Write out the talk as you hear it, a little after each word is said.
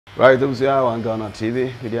Right, those are on Ghana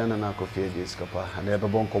TV. We didn't know coffee this capa and ever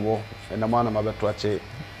bonkomo and the man of my betwache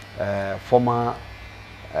former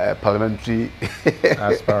parliamentary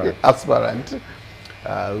aspirant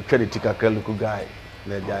Keditika Keluku guy.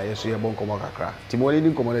 The guy is here bonkomo kakra. Timoni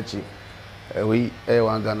didn't come we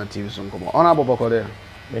on Ghana TV soon come on. Honorable Boko there.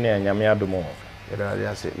 Many and Yamiadumo.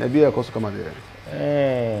 Yeah, say, maybe a cost come there.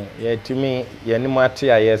 Yeah, to me, Yanimati,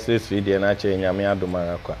 yes, this video, and I change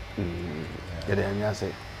Yamiaduma. Yeah,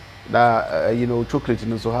 say. That you know, chocolate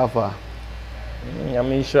in so how far?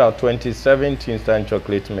 I'm sure 2017 instant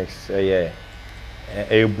chocolate mix a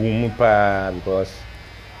boom because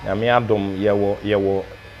Yamiadum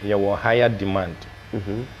ye higher demand.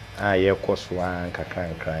 Ye cost one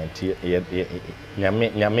can cry.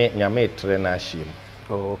 Yame trainer shim.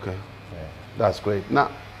 Oh, okay. That's great.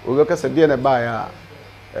 Now we look at the buyer.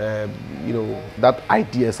 You know, that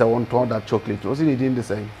idea I want to order that chocolate. Was it in the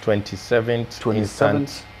same?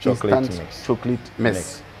 27th chocolate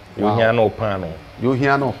mix. You hear no pano. You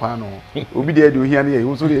hear no pano. Ubi there do hear you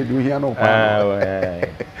also do hear no pano.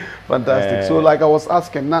 Fantastic. So like I was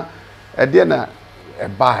asking now, at the end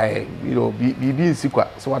buy, you know, be secret.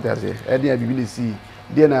 So what I say? At the end be see.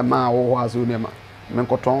 Then ma o was unema.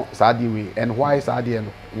 Menkoton sadi and why sadi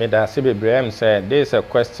no? Me da se bebrem say there is a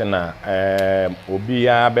question obi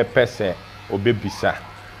a be pese obi bisa.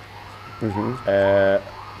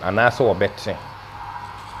 Anasa obete.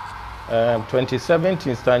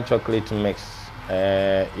 2017 instant chocolate mix.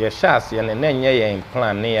 Ye shas ye nenye ye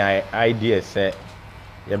plan ne idea say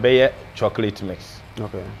ye be chocolate mix.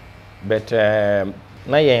 Okay. But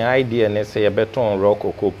na ye idea ne say ye beton raw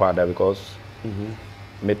cocoa powder because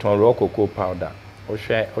meton raw cocoa powder.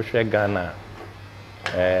 Oshe Ghana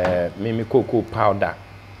mimi cocoa powder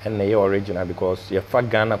and the original because ye fa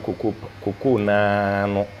Ghana cocoa na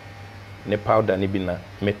no ne powder ni bina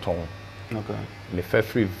meton. Okay. Me fa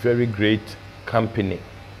free very great company.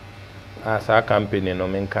 As our company no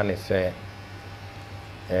men can say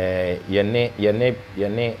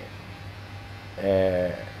yene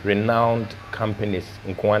renowned companies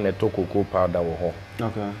in kwane to cocoa powder wo ho.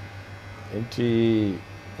 Okay. Enti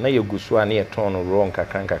na yegusu ani e ton wrong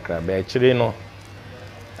kakra be chire no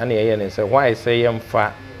ani ye say why say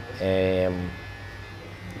yemfa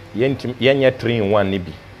yenya 3-in-1 ni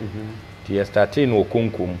bi ti ye starting no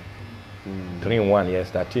konkom 3-in-1 ye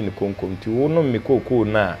starting konkom ti wono mi cocoa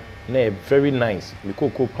na very nice mi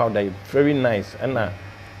cocoa powder very nice and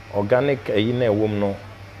organic ayi na ewom no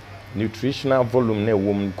nutritional volume na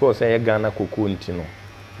ewom because e Ghana cocoa ntino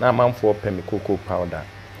na manfo pe mi cocoa powder.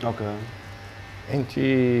 Okay. And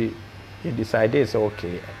he decided, say,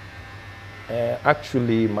 okay,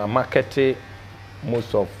 actually, my marketing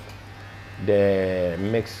most of the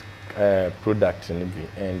mixed products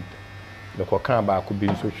and the Kokamba could be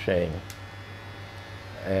so sharing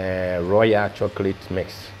royal chocolate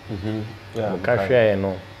mix. Yeah, okay. Share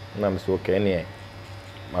no, I'm so okay.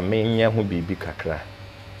 My main young will be kakra.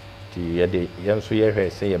 The young so ye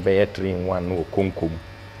say a bear 3-in-1 no kunkum.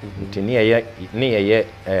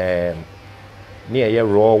 Near a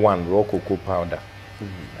raw cocoa powder,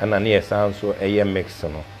 and a near sound so a mix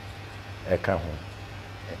no a can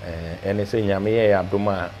and it's a yammy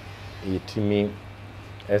abdoma it me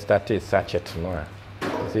a started sachet no.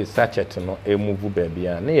 Say sachet no a move baby,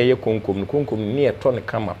 near a kunkum near ton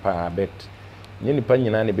come up a bet. Nini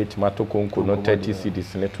panina bit tomato kunku no 30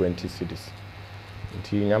 cedis ne 20 cedis.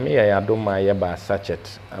 Yammy abdoma yaba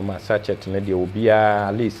sachet, I'm a sachet ne will be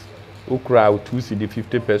at least. Ukra 2 CD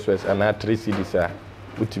 50 pesos and 3 CDs are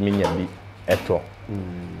utimi nya bi eto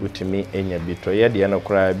utimi enya bi to ye de na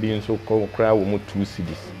kra bi nso kra wo mu 2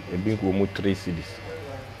 CDs e bi wo mu 3 CDs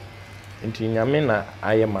nti nyame na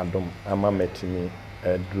aye madom ama metimi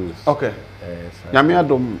drugs. Okay. Nyame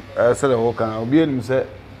adom se de wo kan obi enim se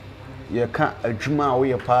ye ka adwuma wo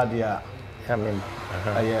ye pa de a nyame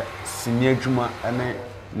aye senior adwuma ene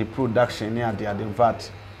ni production ni ade in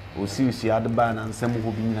fact o si adba na nsem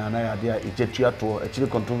ho bi nyina na ya de a ejetua to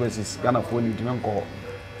actually controversies Ghana for ni dimenko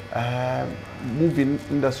moving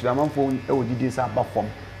industry amanfo e wodidi sa ba form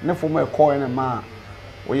ne form e call na ma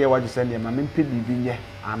wo ye waje se ne ma mempe bibi nye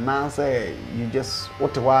ana say you just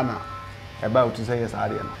what wana about to say yes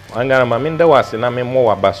area no anga ma min da wase na me mo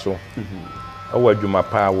wabaso awadwuma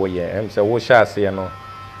pa wo ye em se wo sha ase no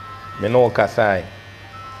me no kasai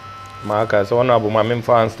Maka so na bu ma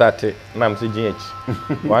memfa start na mse ginech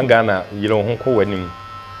wanga na yiro ho ko wanim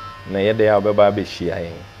na ye de ya obeba be hia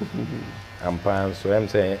yen ampa so em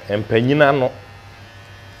se empanyina no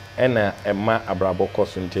ena ema abrabo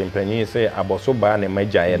koso nte empanyin se aboso ba na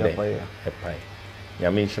magya ye de epai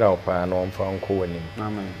nyame nhira opa na omfa nko wanim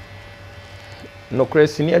amen no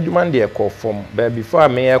cresini adwuma de ekọ form but before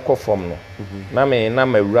me ekọ form no na me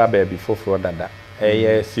wura ba before for dada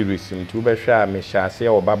series nti be hwa me sha se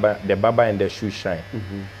o baba the baba and the shoe shine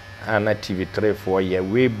and TV3 for year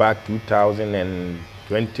way back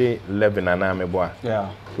 2011 and I'm boy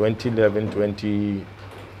 2011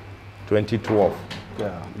 2012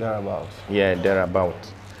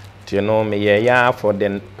 thereabouts you know me yeah for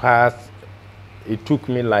the past it took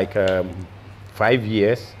me like 5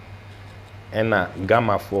 years and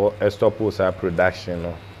gamma for a stop production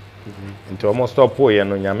no into almost stop you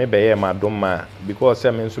no nyame be ye madoma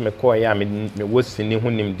because me nso me call ya me wosini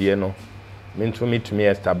hunim de no me nto me to me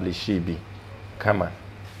establish bi kama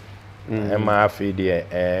ma afi de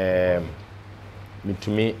me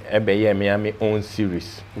to me ebe ye me own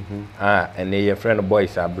series and your friend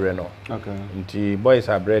boys abre no into boys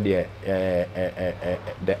abre de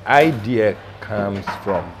the idea comes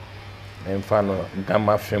from Infano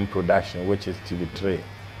Gamma Film Production, which is TV3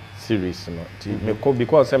 series. No,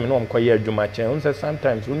 because I mean, I'm quite a Juma channel.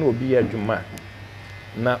 Sometimes we know be a Juma.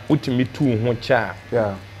 Now, ultimately, two who cha.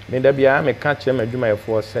 Maybe I may catch him a Juma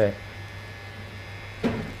for say.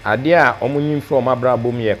 Adia, omunim from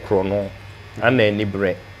Bawumiah chrono, and any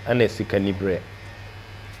bread, and a sick any bread.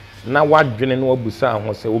 Now, what Jenny Wabusa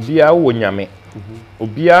who say, Obia Wonyame,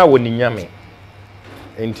 Obia Woninyame.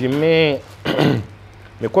 And to me,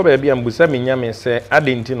 me ko ba bia mbusa me nyame se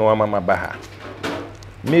adenti no mama baha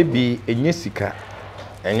maybe enye sika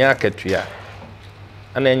enya akatua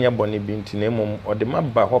ana enya boni binti na emom ode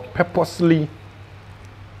maba ho purposely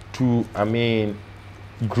to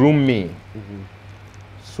groom me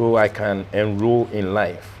so I can enroll in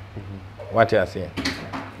life what you say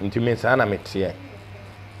nti me sana metie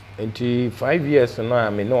nti 5 years no I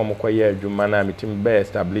me no omkoye adwuma na metim be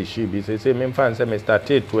establish bi say me fan say me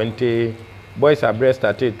started 20 Boys are breast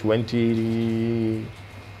started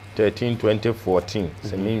 2013, 2014.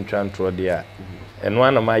 Se me intro there. And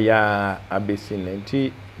one of my abesin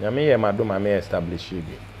enti nyame ye madoma me establish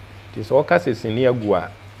bi. Ti so okase sini agua.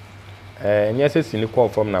 Nyese sini call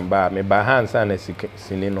from number me ba hansa na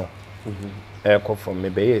sini no. Call from me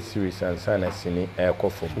be series hansa na sini call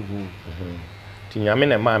from. Ti nyame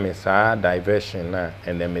na ma me sa diversion na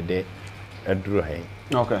and then me de aduru hen.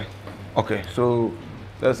 Okay, so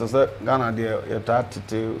there's a Ghana there, you start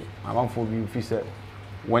to among for you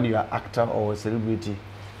when you are actor or a celebrity,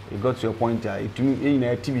 you got to your point here. It in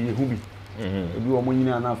a TV who be if you are money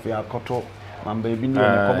enough, you are caught my baby, no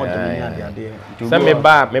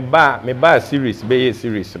me ba series, be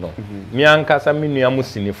series no. Me ankasa me nua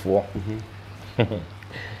musinifo.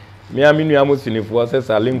 Me nua musinifo say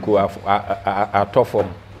Salinko atofom.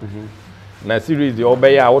 Na series the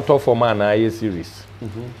obeya atofom na ye series.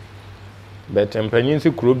 But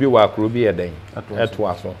empanyin kuro bi wa kuro bi eden eto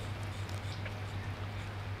aso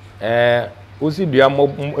osi dua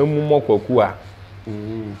emummo kwaku a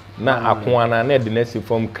na akoana na de na si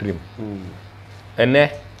form cream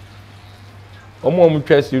ene omo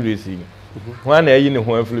twa series ho na ayi ne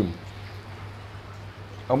ho aflim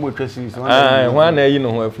omo twa series ho na ayi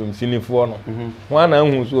ne ho aflim sinifo no ho na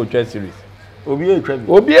hu so twa series obi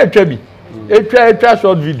etwa bi etwa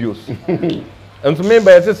short videos and to me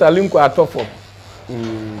by Salinko atofo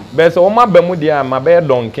but so ma ba mu dia ma be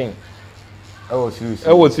donking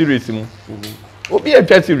series mu obi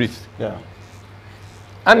etwa series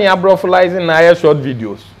ani abrofilizing na short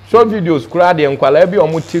videos kura de nkwala bi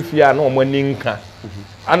omo tifia na omo ninka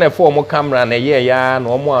ana fo omo camera na ye ya na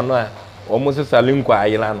omo ano a omo Salinko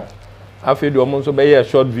ayira no afedi omo nso be ye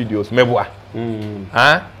short videos meboa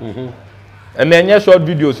and then short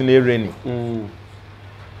videos na ereni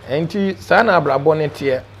enti sana abrabo ne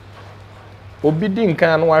tie obi di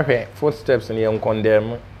nkan no wahwe footsteps ne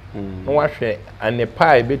yenkondem no wahwe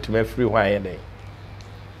anepa ebetuma free hwan yeden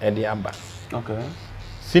e de aba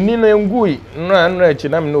sini na ngui no achi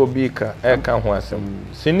na me na obi ka ka ho asem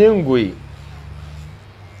sini ngui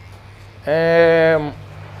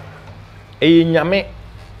nyame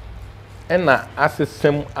na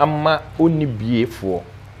asesem ama onibiefo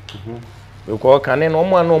because can no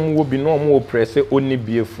mo no mo bi no mo press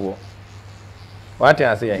onibiefo what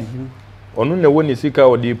I say onu na woni sika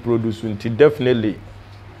o dey produce nti definitely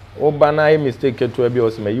oba na mistake to abi o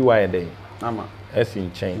se ma you are dey ama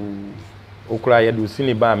esin chain okura ye do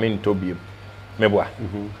sini ba me ntobie meboa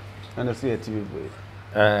and see TV boy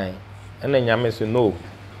and nyame so no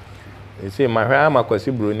e say ma hwa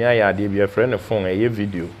amakwasi broni aya de bi friend phone e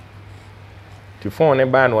video ti phone ne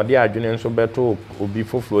ba na ode adwene nso beto obi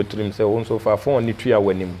foforo trim se won so fa phone ni tua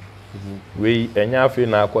wanim we enya afi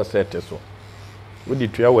na akọ so odi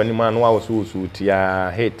tua wanim anu a so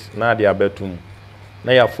tia hit na de abetum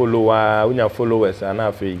na ya follower unya followers ana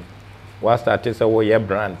afi What started say your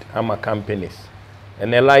brand, I'm a companies.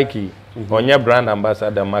 And they like it. On your brand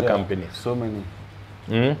ambassador, my companies. So many.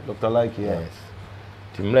 Dr. Like, yes.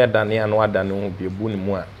 Timle Dani and Wadanu be a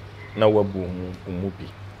boon na wabu umubi.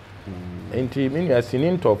 Enti mini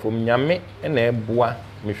asininto from Yame and a bois.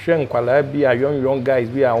 Michelle Kwala be a young guys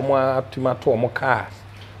be a tomato cars.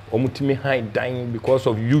 Omutimi high dying because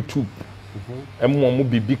of YouTube. Emu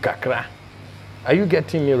be big kakra. Are you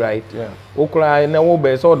getting me right? Yeah. Okra na wo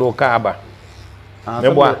be so do kaba.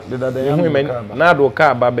 Na do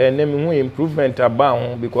kaba be na me improvement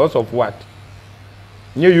about because of what?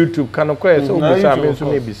 New YouTube can occur so be say me so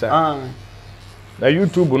me bisa. Na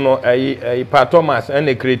YouTube no ai Pa Thomas and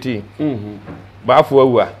e create. Ba fo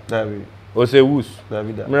awua. David. Osewus.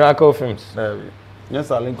 David. Miracle Films. David. Yes,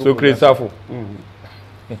 Salinko. So Christopher.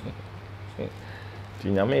 Ti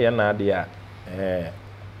nyame ya na ade a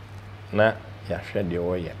na ya hwe de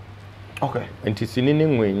wo ye. Okay. Enti sinini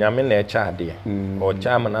nwe nyame na e cha ade. O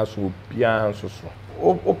cha mana so bia nsoso.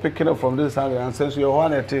 O picking up from this angle and says you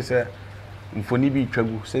want to say mfoni bi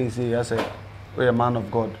twagu say yes we a man of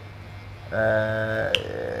God.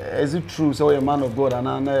 Is it true so a man of God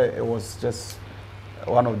and it was just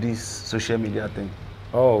one of these social media thing?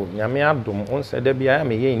 Oh, nyame adom on said there be I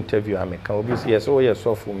me interview ameka obi say yes o yes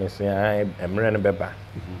so for me say I emre no beba.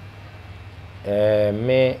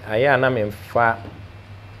 Me aya na me mfa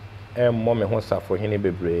mo me ho safo hene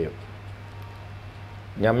bebree.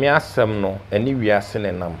 Nyame asem no ani wiase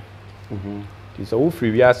ne nam. Ti so wo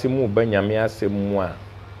firi wiase mu ba nyame asem mu a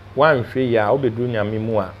wanhwe ya obedu nyame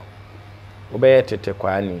mu a obeye tete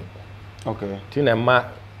kwani. Okay. Ti na ma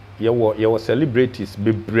ye celebrities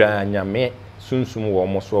bebree nyame sunsum wo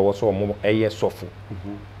mo so mo eye sofo.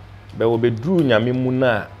 Be obedu nyame mu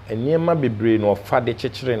na eniema bebree no fa de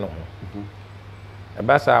kyekere no ho.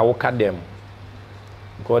 Ebasa wo ka dem.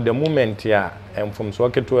 Because the moment ya from so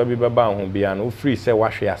keto bi baba ho bia no free say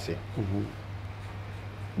wahwe ase.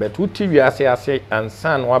 But uti wiase ase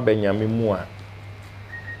ansan wa benyame mu a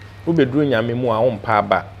obedu nyame mu a ompa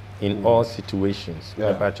aba in all situations.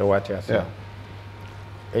 Ebacha what you say.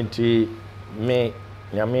 Enti me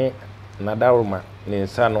nyame nadaruma ne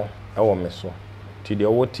nsa no ewo me so. Ti de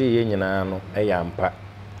wote ye nyina no eyampa.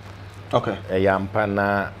 Okay. Eyampa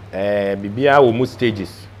na bibia wo mu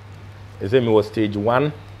stages. Ese me was stage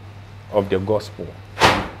 1 of the gospel.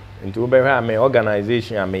 Enti wo be hwa me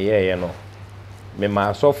organization a me ye no. Me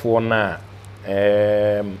ma sofo na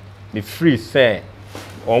me free say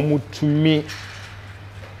omutumi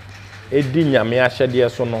edi nyame ahyede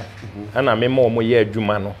so no ana me ma omo ye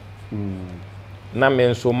adwuma no na me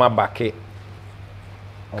nso ma bake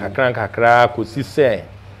kakra kosi se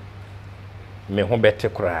me ho bete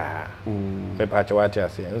kra me pa che wate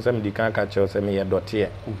ase nso me di kan ka che se me ye dotie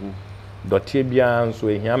dotie bia nso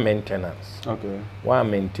ehia maintenance. Okay. Wa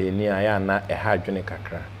maintain ya na eha adwene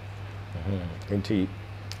kakra. Enti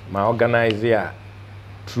ma organize ya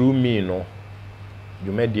through me no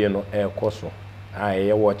jumedie no ekoso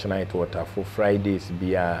I watch night water for Fridays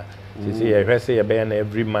bia say you say you be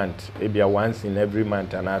every month maybe once in every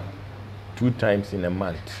month and 2 times in a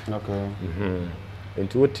month. Okay.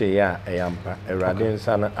 Enti wote ya eyampa erade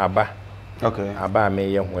nsa na aba. Okay. Aba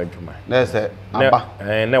me ye ho adwuma. Na say aba.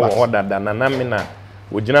 Na wo hodada na me na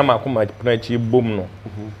wogina makoma puna chi bom no.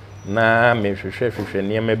 Na me hwehwehwehwe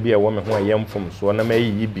niam bia wo me ho ayemfom so na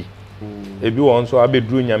mayi bi. Ebi won so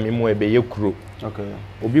abeduru nyame mu ebe ye kuro. Okay.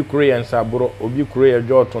 Obi kuro ye nsaboro, obi kuro ye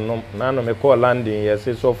joto no na no me call landing ye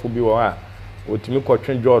se so fu bi wo a otimi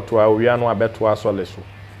kwotwe joto a owia no abeto asole so.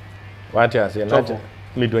 What you say na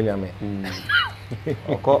me do nyame.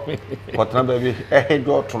 Oko kwotna baby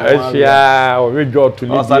joto no. Asia o joto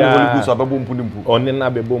ni bia. Holy Ghost abebo mpunimpu. Oni na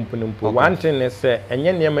abebo mpunimpu. One thing is say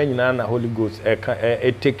enye niam nyina na Holy Ghost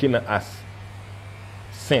taking us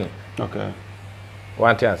sin. Okay.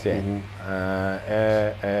 What you say?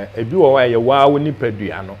 Ebi wo wa ye wa wo ni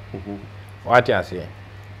padua no. What you say?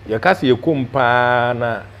 Ye kase ye kompa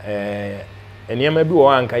na eniema bi wo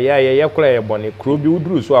anka ye kura ye bone kro bi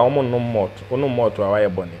uduru so a wo no moto a wa ye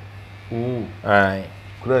bone. Ai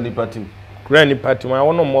kura ni party ma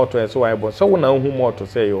wo no moto so wa ye bone so wo na hu moto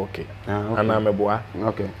say ye okay. Ana meboa.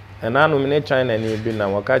 Okay. Ena no me China ni bi na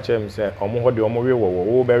waka chem say omo ho de omo we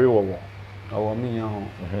wo beri wo. Awo mi nya ho.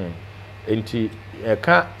 Enti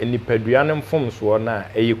eka enipadua ne mfom so na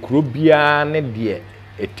kuro bia ne de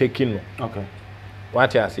eteki no. Okay.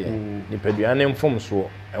 What you say? Nipadua ne mfom so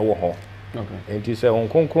ewo ho. Okay. Enti say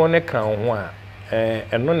onkonkron ne kan ho a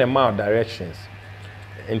eno ne ma directions.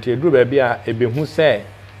 Enti eduru ba bia ebehu say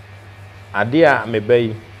ade a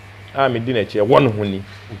mebai a me di na che won ho ni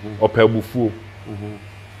opabufuo.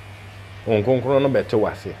 Onkonkron no bete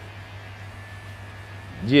wase.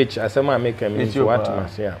 GH asema make me so what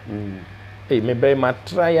mase a me be ma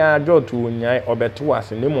try a joto onyai obeto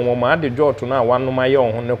ase ne mo ma ade joto na wano ma ye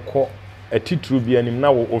ho ne kɔ atitru bi anim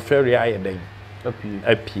na wo oferi aye den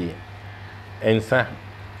apie ensa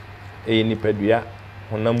nipadua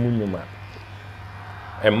honam nyuma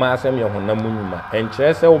ma asem ye honam nyuma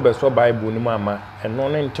enkyerɛ sɛ wo beso bible ni mu ama eno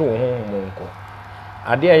ne nte wo honhom nko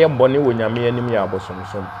ade a ye bɔne wo nyame anim ya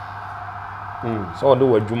abosomsom so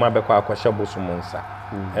do wadwuma bɛkɔ akɔhyɛ bosom nsa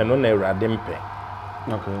eno na Awurade mpɛ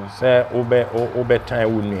sɛ wo bɛtan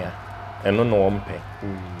wo nua eno na wo mpɛ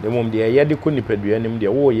de mom de ye de kɔ nipadua anim de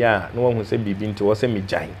wo ya na wo hu sɛ bibi nte wo sɛ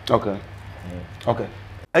megyan okay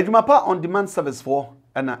adwuma pa on demand service for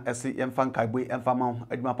na ɛse yɛmfa nkaiboi ɛmfa ma ho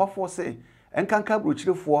adwuma pa for sɛ enkanka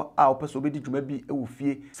brochirefo a opeso obedi dwuma bi e wo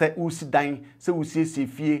fie se usi dan se usiesie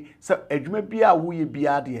fie se adwuma bi a wo ye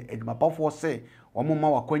bia de adwuma pafo se omoma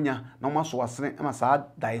wakwanya na omaso wasene ma saa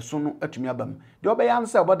dai so no atumi abam de obeya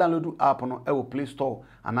nse obo download app no e wo Play Store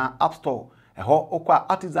ana App Store eho okwa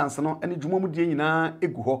artisans no ene dwuma mu die nyina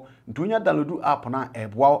egu ho ntunya download app na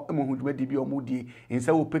eboa emohu dwuma di bi omudie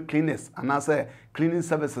nse wo pe cleaners ana se cleaning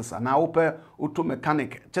services ana wo pe auto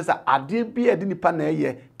mechanic chesa ade bi edi nipa na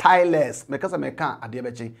eye tilers mekasa meka ade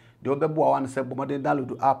beche de obeboa wan se bomode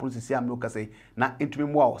download app no sisi am no kase na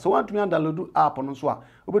entumi moa so wan tumi download app no so a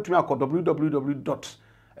obetumi akọ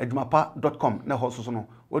www.adwumapa.com na ho so no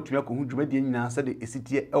otumi akohu dwumadie nyina se de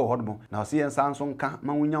esitie e ho hodmo na se yensa nso nka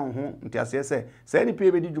ma wonya ho ntiase se ni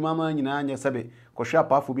pe be di dwuma ma nyina anya sebe kohwe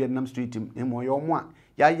apafo bi enam street emo yo mo a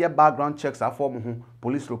ya background checks afọ mo ho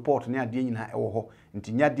police report ne ade nyina e wo ho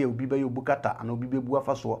ntinya de obi be yobukata ana obi be bu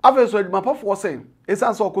afaso afa so adwumapafo se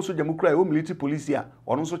esanso okoso jamukra e o military police a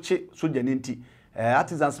ono so che soja ne nti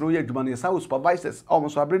artisans no ye adwuma no yesa supervisors o mo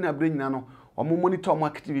so abre nyina no omo monitor mo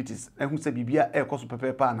activities ehu se bibia e koso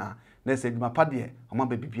pepepa na se adwuma pa de omo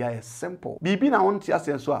ba bibia e simple bibi na won ti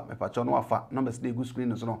asenso a mepacho no afa numbers dey go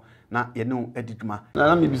screen so no na ye no ediduma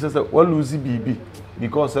na me bi se we lose bibi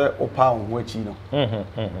because opa ho achi no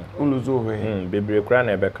lose over bebre kra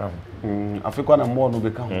na ebeka ho afrika na mo no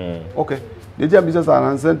beka ho okay the jam business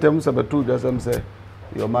and sentem se betu just say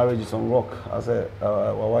your marriage is on rock as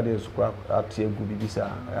what is scrap at egu bibi sa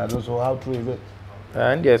I don't know how true is it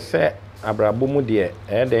and they say abrabo mu de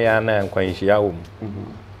dey na nkwanhia wo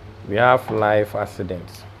we have life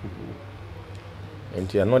accidents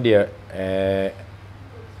and you know there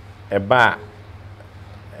eba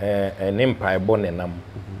nimpa ebo nenam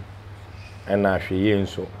na hweye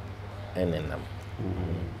nso enenam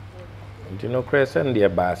and you know crescent there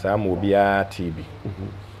ba sa mo bia TB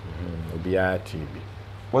obia TB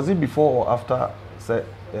was it before or after say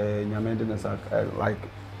nyamende na like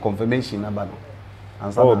confirmation about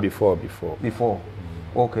oh before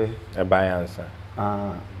okay a by answer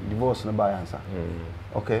divorce na by answer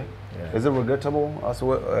okay yeah. Is it regrettable as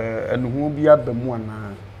well and who be abemu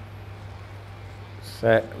na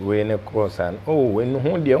say we ne cross and oh when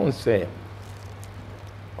who dey on say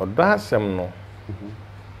odo asem no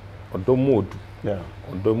odo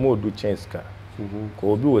modu chance ka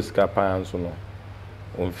ko obi wo ska pan so no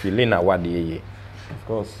on feeling na wade ye of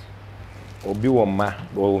course obi wo ma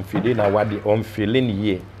on feeling na wade on feeling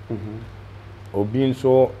ye obi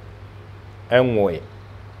nso enwoe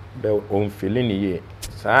be on feeling ye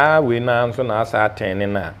saa we na nso na asa atene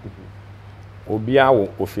na obi awo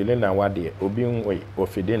o feeling na wade obi nwoe o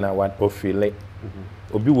feeling na wade o feeling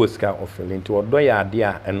obi wo ska o feeling nti odo ya ade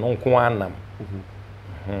a eno nko anam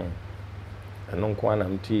eno nko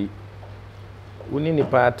anam ti we need a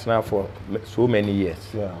partner for so many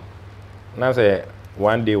years. Yeah. Now say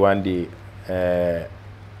one day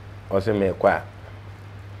also me kwa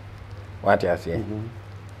what you say?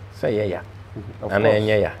 Say yeah. And then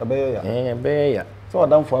yeah. Be so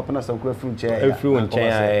down for happen some fruit chair. Fruit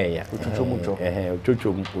chair yeah.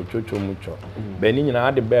 Uchocho mucho. Be ni nyina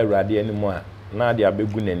ade be rade animo na ade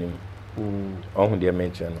abegu nanim. Ohun de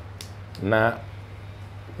mention na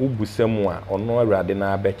ubusemu a ono awrade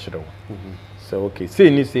na abekyerew. So okay, say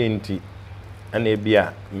ni say nti ana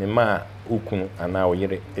bia me ma ukunu ana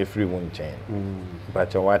oyire every one chain.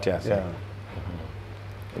 But what you say?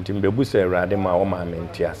 Nti mbebu say awrade ma wo ma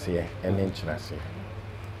menti ase ene nkyirase.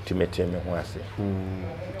 Timete me ho ase.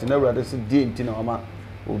 Nti na awrade say dey nti na ma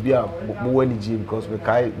obi a bo wani ji because we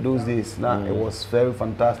kai those days now it was very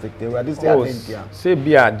fantastic. They were this say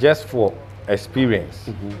bia just for experience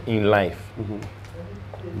in life.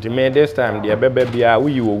 The me this time the bebe bia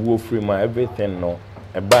we wo free my everything no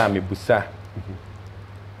eba me busa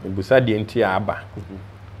de nti aba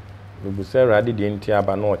me busa rade de nti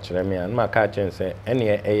aba no kire me an ma ka chen say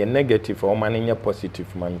ene negative o man nya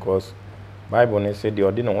positive man because bible ne say the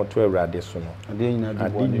odi no to awrade so no ade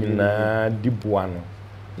nyina dibuano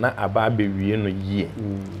na aba bewie no yie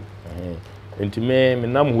enti me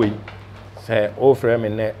nam hoi say o frɛ me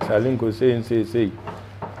ne Salinko sei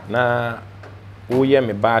na wo ye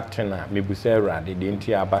me ba tena me busa Awurade de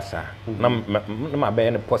enti abasa na ma be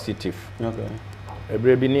ne positive okay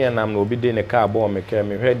ebre bi ne nam na obi de ne car bo me ke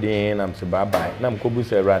me hwedin nam se bye bye nam ko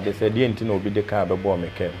busa Awurade say de enti na obi de car be bo me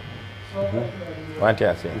ke want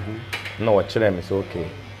I say no what kire me say okay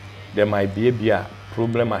there might be a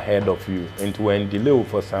problem ahead of you and when delay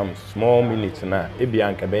for some small minutes na e bia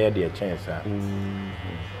anka be ye de chance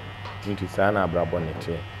into sana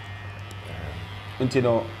abrabonete into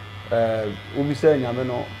no obi say nyame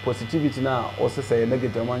no positivity na o say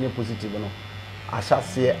negative man positive no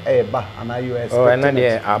ahase e ba ana you expect oh na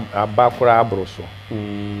de abakura abroso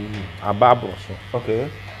ababroso okay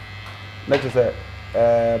let's say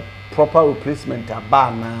proper replacement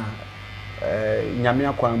aba na nyame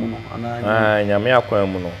akwan mu no ana nyame akwan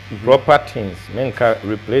mu no proper things menka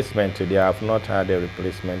replacement they have not had a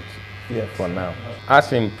replacement yes. For now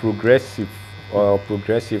as in progressive or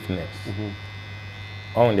progressiveness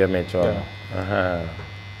on the mentor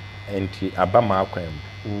enti abama akwan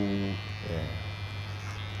mu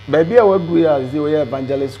baby I would do is the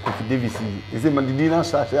evangelist Kofi Davis is it Mandina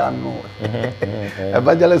Sasha no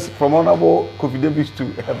evangelist from honorable Kofi Davis to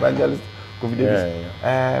evangelist Kofi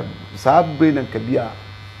Davis brain and kabia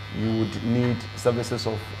you would need services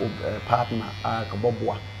of partner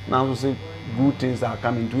kabobwa now say good things are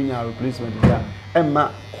coming to your replacement there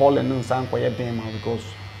emma calling and san kwa dem because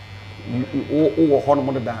you hono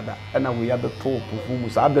mo dada and we have the top perform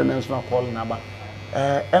sabra national calling about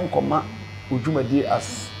enkoma ujumadi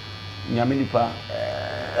as nyame nipa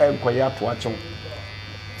enkoya to acho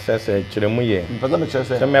sese chiremu ye mpeza me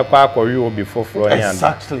chese se me kwa akori obi foforo ni anda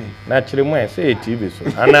exactly na chiremu e se TV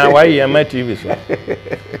so ana why ye ma TV so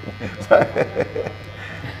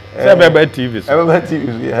se bebe TV so bebe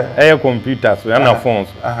TV yeah computer so ana phones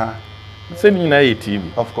se ni na ye TV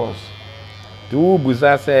of course tu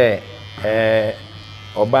buza se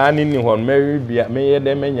oba ni ho meri bia me ye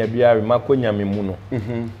de menya bia we makonya me mu no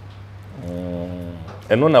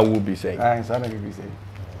eno na wo bi say sana bi say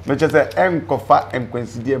me say enkofa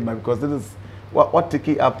enconsider because this is what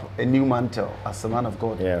taking up a new mantle as a man of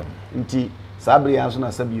God yeah nti sabri anso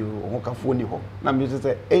na sabi ho kafo ni ho na me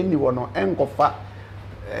say anyone no enkofa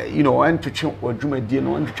you know entwetwe odwumadie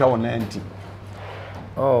no entwetwa wona anti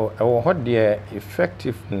oh what the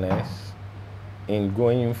effectiveness in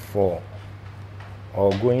going for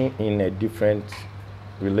or going in a different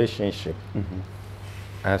relationship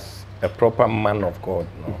as a proper man of God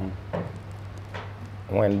no?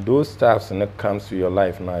 When those stuffs comes to your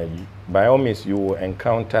life now, by all means you will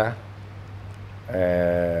encounter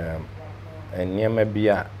and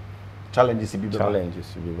near challenges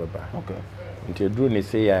okay until do ni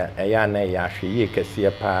say ya na ya hwe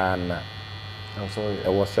kese pa na sorry e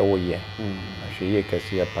wo se wo ye hwe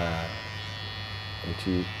kese pa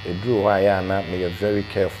until edru wa ya na me very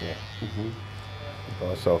careful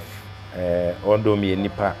because of although me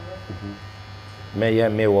nipa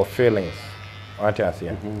me wo feelings what I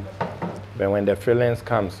say but when the feelings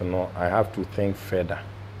comes no I have to think further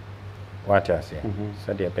what I say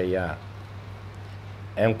so there be ya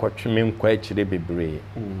enkotweme nkwa akire bebre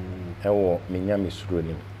ewo menya mesuro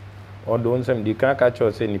nim although nsem di kan ka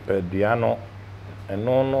cho say nipa dua no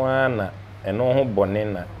eno no ana eno ho bone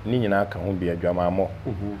na ni nyina ka ho bia dwamamo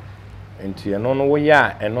enti eno no wo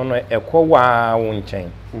ya eno no ekwa wo nchen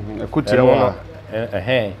ekutia wa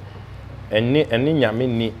eni nyame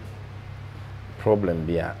ni problem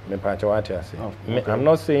bia me pa cha what I say I'm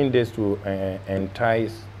not saying this to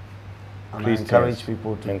entice encourage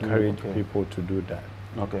people to do that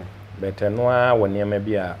okay but no one near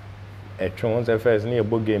maybe a twon say first near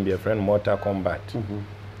board game be a friend Mortal Kombat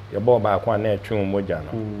your ball back one near twon moja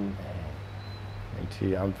no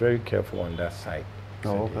I'm very careful on that side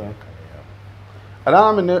okay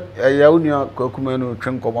ana me ya unia kokuma no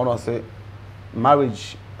twon komo no say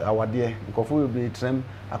marriage awade nkofo be trem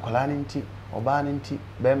akola nti oba nti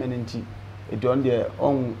be me nti it on there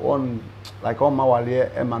on like on mawale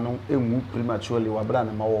ema no emu prematurely wabra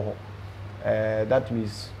na mawo ho that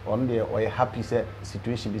means on there or happy say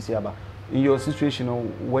situation be say aba in your situation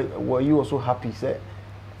were you also happy say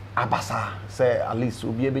abasa say at least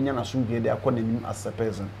obi ebenya na so bi dey akonanim as a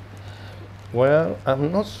person well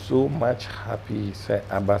I'm not so much happy say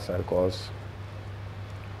abasa because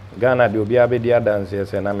Ghana the obi abedi dance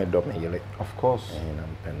say na me do me yele of course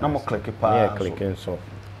na mo click pa yeah clicking so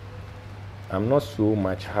I'm not so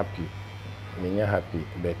much happy. I'm happy,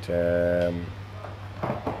 but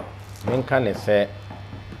men can say,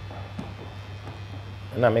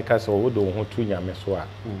 and I make us all do who to Yamesoa.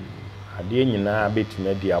 ade nyina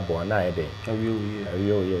betime di abo na ede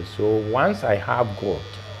awie so once I have God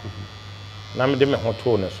na me de me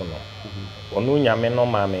hoto ne so no onu nyame no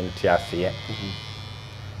ma me ntiase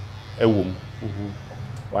ewum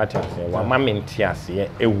what I say wa ma me ntiase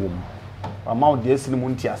ewum ama de asini mu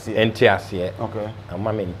ntiase okay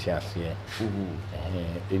ama me ntiase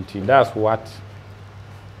that's what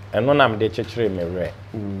eno na me de chechire me re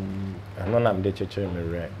eno na me de chechire me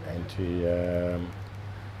re enti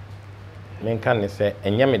men kan say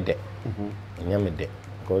enyame de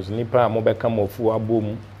because nipa mo be kam ofu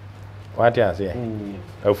abom what I say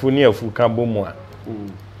afu ni afu ka bom a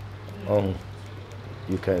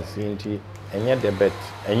you can see nti enye de bet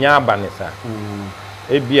enya abanisa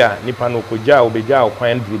ebia nipa no koja obeja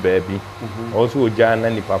okwan duru baabi also oja na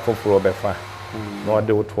nipa foforo befa na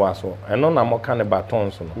ode woto aso eno na mo ka ne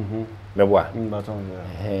baton so no meboa baton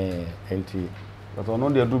enti baton no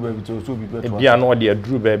de duru baabi to so bi beto ebia no de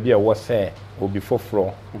duru baabi e wo se obi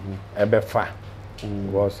foforo ebefa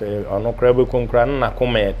wo se ono kra be konkra na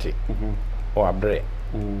komete o abre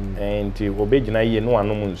enti obegina ye no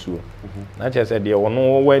anom nsuo na chese de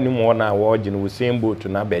wono wo anim wo na wo gine wo same boat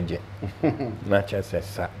na beje na chese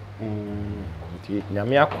sa enti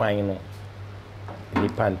nyame akwan no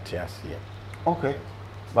nipa ntiase okay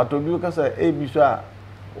but obi ka say ebi so a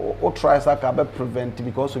o try sa ka be prevent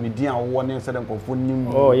because of the warning said dem kofo nim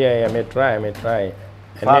oh yeah me try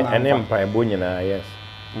and empire bo nyina yes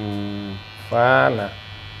fana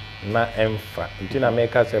na emfa ntina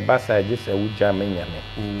meka se basa je se wuja me nyame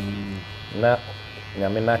na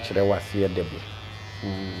nyame na kire wase debo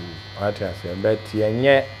what I say but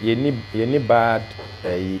yenye yeni bad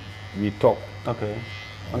we talk okay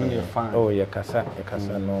only you fine oh ye kasa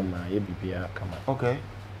normal ye bibia kama okay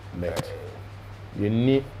but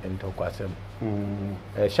yeni entokwasem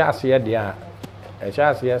chance ye dia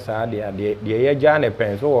chance ye sa dia ye ja ne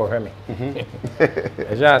pen so wo hweme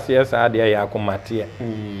chance ye sa dia ya komate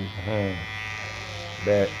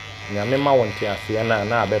be nyame ma wonte ase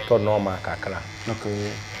na abeto normal kakra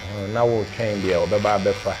okay na wo twen dia obeba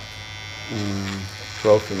abefa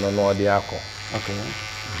trophy no dia akọ okay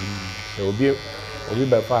so obi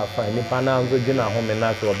befa fa ni pana nzo gina ho me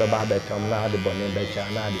na so obeba abetom na de bone be cha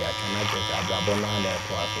na dia cha na je abrabo na na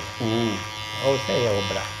to aso oh say ya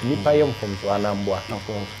obra ni pa yem fom so anamboa of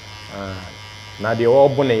course na de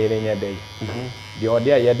obo na yere nya dai de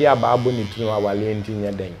ode ya de aba abo ni tunu awale enti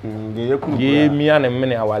nya dai de yakuru ye mia na me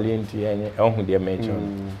na awale enti enye ehun de me cho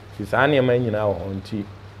si sa na ma nyina ho enti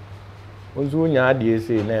onzu nya de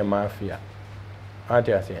ese na ma afia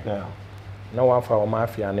ati ase na wafa o ma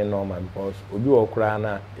afia ne normal because obi okura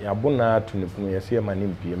na ya bo na tunipunu yesi ma ni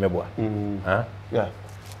mpie meboa yeah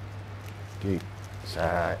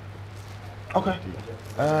sa okay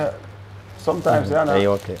sometimes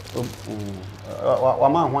okay wa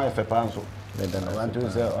ma ho efe pa nso want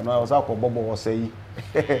to say ona o sa ko bobo o say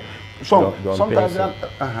so sometimes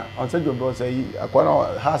on say John say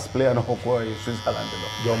akwana has player no ko Switzerland no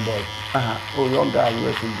John Boy oh young guy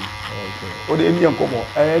we fin okay o de eni enkomo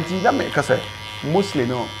ti na me ka say mostly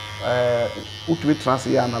no utwe trans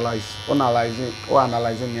analyze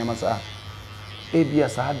nyama sa ebia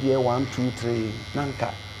sa de 1 2 3 nanka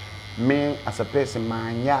me as a person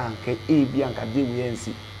manya nke ebia nka de we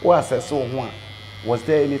ensi o assess ho a was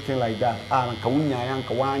there anything like that nka wunya ya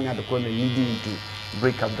nka wanya de ko na leading to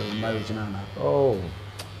break up the marriage na oh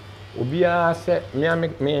obia se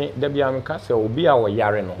me da bia me ka se obia wo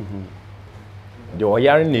yare no de wo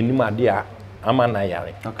yare nanim ade a ama na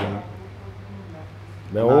yare okay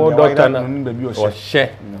me wo doctor na o she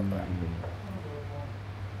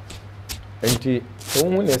enti so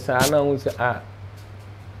hu ne sa na hu se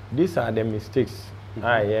these are the mistakes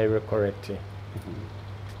I correcting.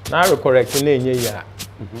 Now correcting na ya.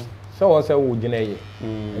 So what say wo gina ye.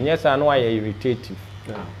 Yes I know I irritative.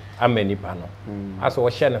 Ameni pa no. As wo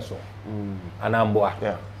hye ne so. Anamboa.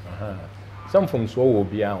 Yeah. Some from so wo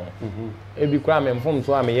bia ho. E bi kra me from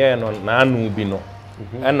so am ye no na anu bi no.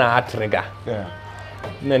 E na atrega. Yeah.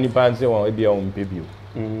 Na ni pa nse won e bia won pe bio.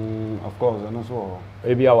 Of course, and so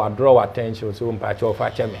e bia wa draw attention so mpa che ofa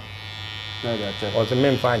che me. Na ga che. O se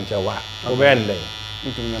me mfa nche wa. O be nde.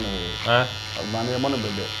 Ntumi na Obrane mo no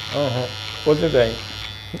bebe. O se den.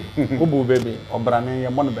 Ubu baby. Obrane ye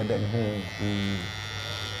mo no bebe.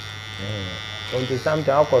 So sometimes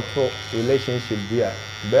I control relationship there.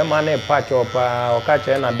 Be man e patch up o ka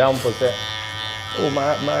che na down for say. Oh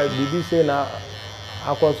my bibi say na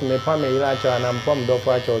akọsụ me pa me ira cha na mpom do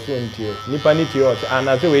fa cha so ntie nipa ni tie o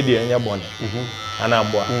ana se we di enya bone ana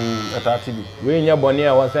mboa eta tibi we nya bone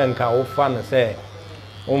a wo se nka wo fa no se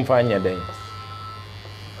wo mfa nya den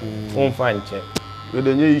wo mfa nche we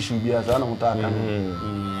de nya issue bia sa na huta aka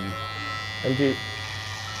nti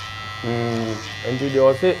de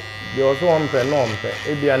ose on pe no on pe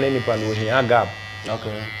e bia na nipa no hia gap.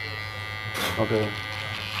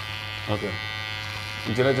 Okay.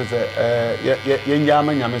 Nti let say ye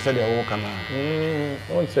nyama nyame se de wo kana.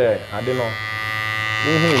 On say ade no.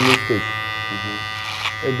 Who mistake.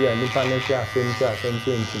 E bia nipa na hia asem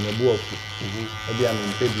nti na bu ofu. E bia me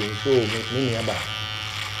mpe bi so me nia ba.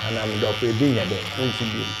 Ana me do ko e bi nya de nti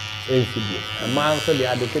bi. Man so the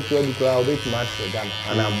advocate will be crowd with match Ghana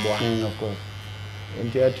and I'm born, of course.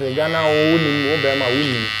 Into Ghana, winning, Obama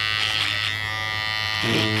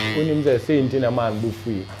winning the same thing a man do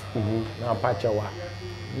free. Now, Pachawa,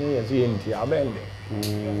 near the empty, I bend it.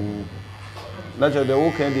 Naturally, the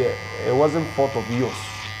whole candy, it wasn't fault of yours.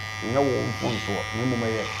 No one wants to,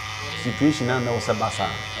 no situation, and there was a bassa.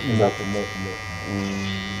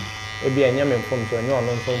 Ebi anya me mfom so anya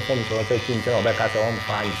ono mfom so ta chin chin obeka se won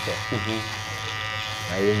fa yi so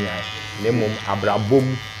na yenya le mum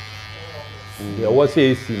abrabom de wo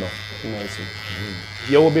se esi no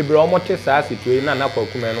ye wo be bra omote sa situation na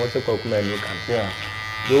kwakuma no se kwakuma ni kan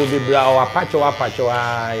ye wo be bra o apacho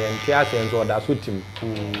ye ntia asenso da so tim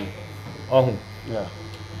ohun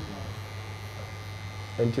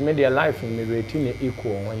intermediate life in the routine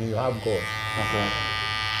equal when you have God.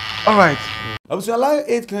 All right. I was allowed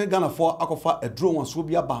 8 Clinic Ghana for Akofa a draw one so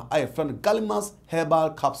be about I friend Gallimas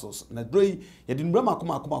herbal capsules. And a dray, you didn't bring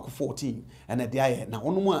Makuma 14 and a dia. Now,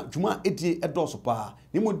 on one Juma 80 a dosopa.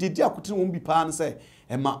 Nemo did Yakutin won't be pan say,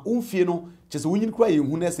 and my own fieno, just winning cry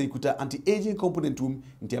who nessa kuta anti aging component room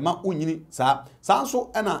into a ma unini, sa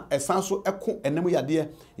Sanso Anna, a Sanso echo, and never idea,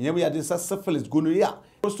 in every idea syphilis, gonorrhea,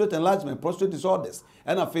 prostate enlargement, prostate disorders.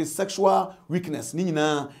 And I face sexual weakness.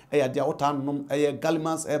 Nina, a dia otanum, a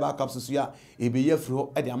Gallimas herbal capsules ya, a be ye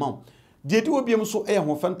through at the amount. Did you be so a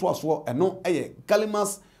one to us war and no a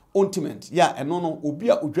Gallimas ointment, ya and no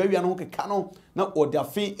ubia udrevian cano, now or their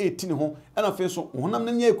fee 18 home, and I face so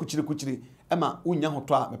one year kuchiri, Emma unya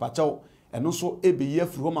hotwa me pacho, and also a be ye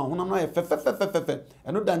through my one fefe,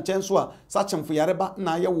 and no dan chance such and for yareba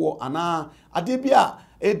na ya war ana adebia.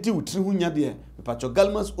 E di utrihunya de pacho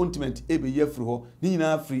Gallimas ointment e be ye free ni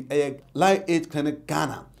nyina free Live 8 Clinic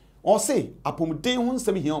Ghana o say apomden ho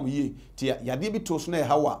nsem hia om ye ti yade bi to so na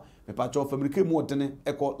hawa me pacho family mu odene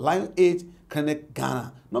e ko Live 8 Clinic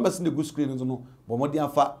Ghana numbers in the good screen no bomodi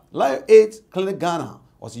afa Live 8 Clinic Ghana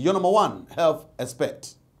was your number 1 health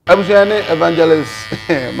expert abusiane evangelist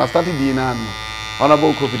master dina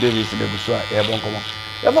honorable Kofi Davis de busua e bon komo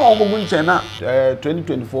e fa onko munche na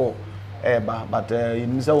 2024 but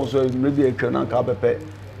in so maybe a crown ka bepe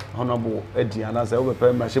honorable Eddie and as I will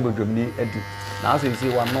pay my shable Germany Eddie. Now say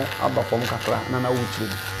one no abba from kakra na wuchi.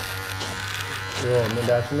 Yo, me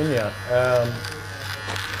that's me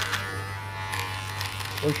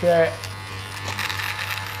okay.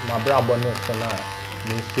 My brabo no sana.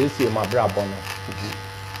 Me space my brabo no.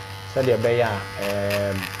 Said the beya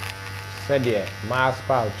said the my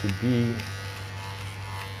aspire to be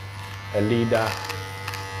a leader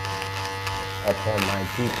upon my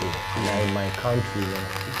people, in my country.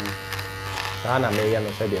 Sana me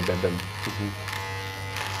no said the bedem.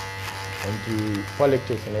 And the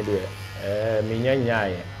politics in the me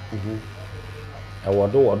nyanya I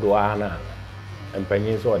wodo ana and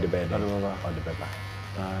pennies or the bed or the paper.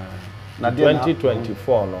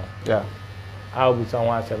 2024 no. Yeah. I'll be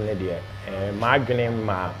someone 70 my dream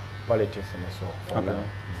my politics and so for now.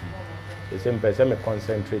 The same person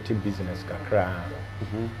concentrated business kakra.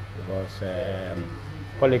 Because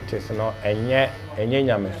politics no enye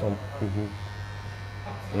nyame so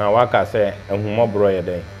na waka say ehumọ bro ye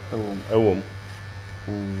den ewom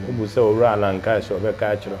obu se owura alanka so be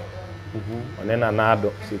ka chiro one na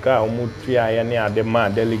ado sika omutua ye ne ade ma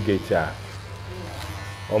delegate a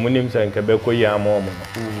omunim se nke be koyi amo mo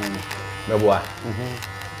meboa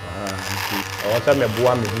o ta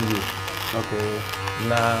meboa me hiye okay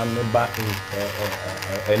na me ba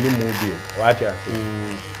any movie what you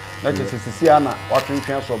that is Sisiana what you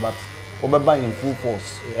can so but obeba in full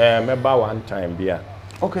force meba one time bia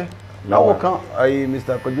okay now we can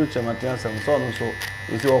Mr. Kojuche Matias and so on so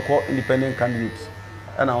is your independent candidate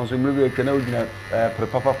and I also maybe can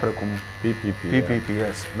papa prekum PPP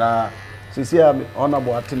yes na Sisia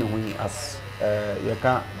honorable attending as you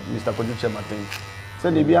can Mr. Kojuche Martin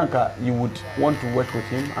said the Bianca you would want to work with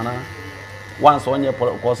him and once on your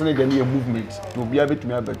consider the new movement to be able to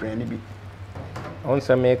make better any be on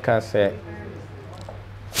some make say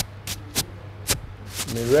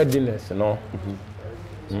me readiness no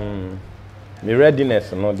me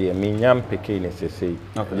readiness no dey me nyam peke ne say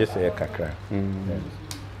just say kakra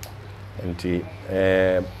enti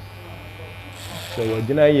so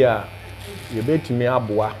wodina ya ye betimi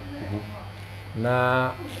aboa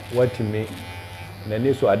na watimi na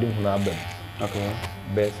ni so ade hunu abam okay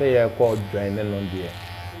be say ye call join no there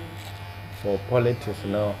for politics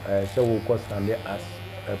now so we call stand as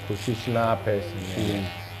a positional person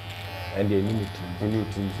and the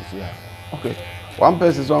unity yeah okay one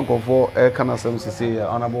person is one for can asem say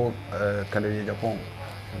honorable Ken Agyapong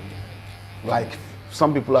like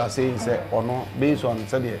some people are saying say or no based on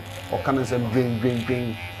say or can say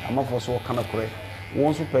bring I'm not for so kind of correct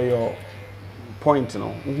once you pay your point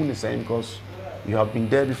who is saying because you have been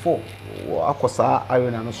there before akosa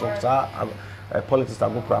iron and so politics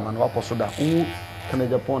that go prime and what so that who Ken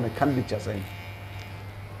Agyapong candidate saying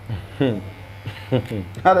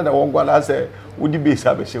how did I want to say would you be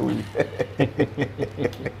sabe we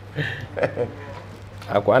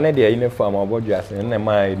akwane de uniform obodu ase na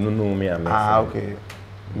mai nunu mi am okay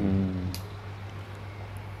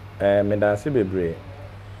me da se bebre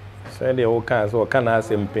say de o kan so kan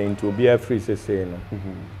asem paint obi a free say no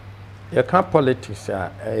you can politics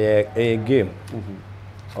a game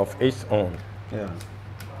of its own yeah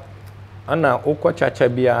ana ukọ chacha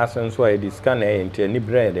bia asen so e discan e ente ni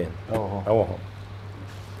bread ho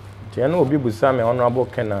ti ana obi busa me honorable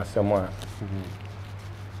Ken asem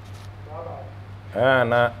a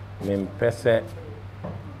na me pese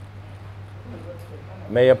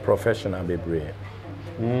me professional bebre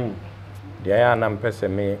dia ya na pese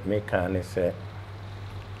me kan ne se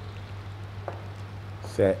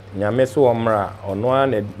nyame so omra ono a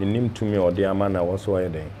na nim tumi ode ama na wo so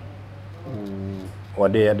yeden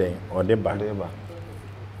ode ba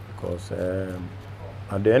because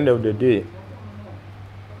at the end of the day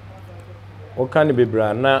o kan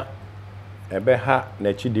bebra na ebe ha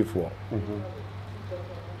na chidifo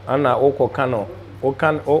ana okokano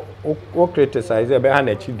o criticize ebe ha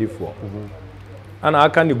na chidifo ana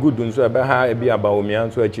aka ni good nso ebe ha ebi Bawumiah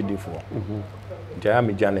nso achidifo ntia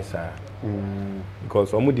me janesa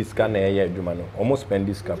because omo diska na eye adwuma no omo spend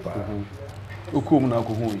this kapa ukum na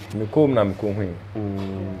ko hui me kom na me ko hui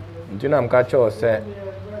ntina mka cho se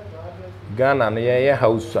Ghana na ye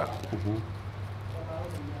Hausa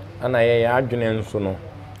ana ye adwene nso no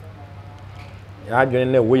ya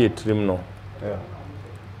adwene na wo yetrim no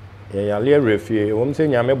ye yale refie wom se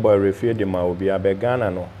nyame boy refie de ma obi abe Ghana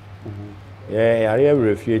no ye yale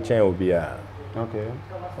refie chen obi a okay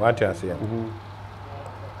what you say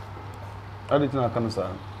aditina kanisa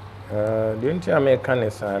the ntia me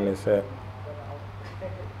kanisa ne se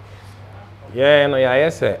ye no ya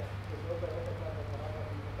yese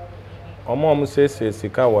omo se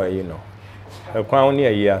sika wa yi no ekwan ne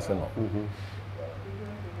ayi ase no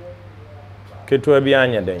keto bi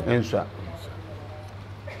anya den ensa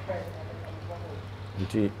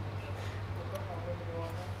nti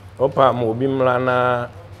opa mo obi mra na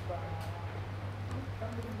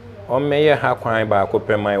omeye ha kwan ba ko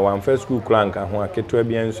pemai wan first school klanka ho aketo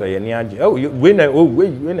bi enso ye ni age we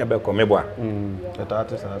na be ko meboa that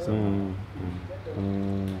artist has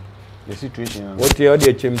the situation what you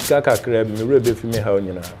dey chemska kakra me rebe fi me ha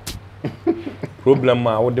onyina problem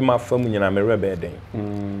ma wo de ma fam nyina me rebe den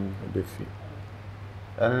be fi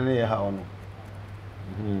ene ye ha ono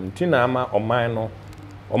tina ama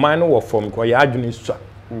oman no wo fam ko ya adwuni swa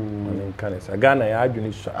on kanisa Ghana ya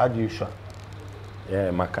adwuni swa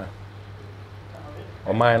yeah maka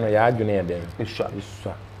oman no ya adwuni e den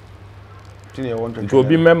swa tine want to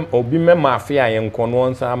obi mem afia ye nkono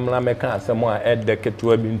nsa amla meka asem a ede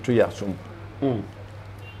keto abi ntu yasom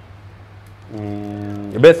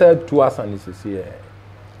ebesa tu asan sisi e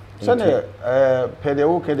sane pede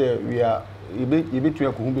wo kede we are ibe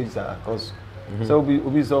tu ko hu be sa cause so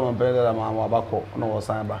obi so man pede la ma abako no wo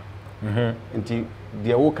san ba nti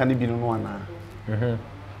de wo kan bi no ana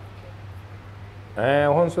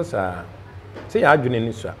honso sa se ya adwene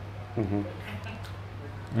ni swa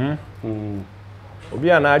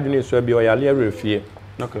obi ana adwene so bi o yale refie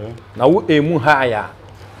okay na wo emu ha ya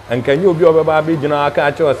ankanyi obi obeba abegyina aka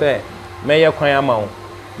a che se meye kwan ama wo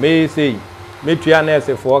meye sei metua na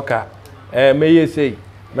esefo ka meye sei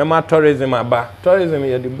mema tourism aba tourism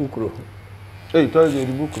ye de bukro tourism ye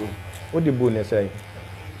de bukro o de bu ne sei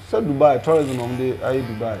so Dubai tourism on de ai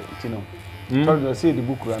Dubai tino tourism say de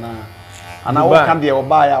bukro ana wo kan de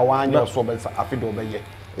oba ya wanya so be afido obeye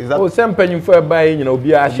is that oh sempanyimfo eba yi nyina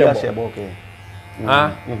obi a shebo okay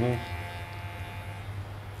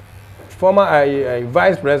former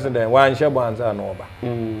vice president wan shebo anza no oba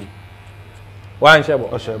wan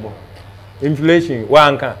shebo inflation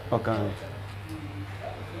wanka okay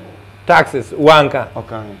taxes wanka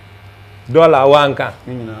okay dollar wanka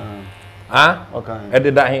nyina okay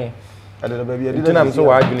ededa he ededa baby ededa tinam so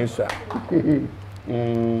wa adwini so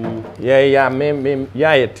ya me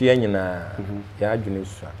ya yetie nyina ya adwini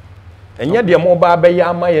so enye de mo ba be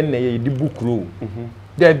ya ma ye na ye di bukuro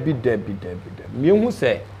debi me hu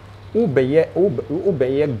se wo be ye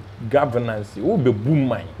governance wo be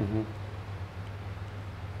bumman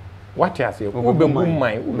what you say wo be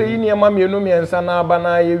bumman wo be yini ma me no me ensa na aba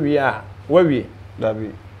na ye wi a wa wi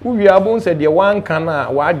dabi wo wi abon se de wan kan a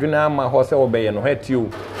wa adwene ama ho se wo be ye no hati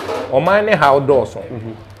o man ne how doors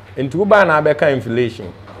enti wo ba na abeka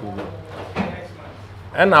inflation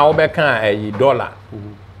and now back a dollar.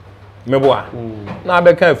 Meboa. Now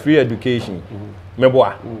back free education.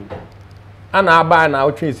 Meboa. And I buy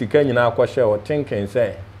now train Sikany now question or thinking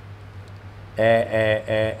say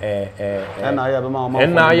and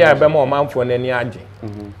now you have more man for any aji.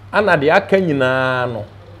 And at the Akanyina no.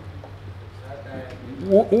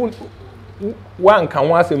 One can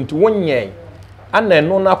was him to 1 year. And then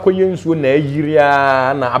no na koyens wo na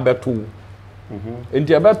yiria na abeto.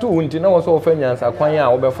 Enti abeto nti na wo so ofenyansa kwan a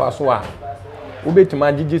wo befa so a wo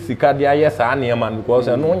betima gigi sika de aye saa ne man because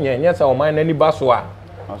no nye sa o man na ni ba so a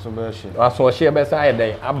aso hye be sa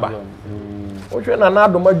yeden aba. O hwe na na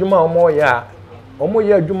adom adwuma o mo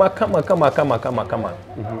ye adwuma kama.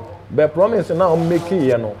 Be promise na o make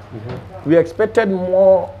ye no. We expected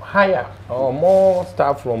more higher or more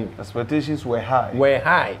staff from expectations were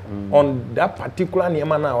high on that particular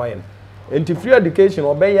niema na wa yen. Enti free education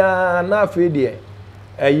obeya na afede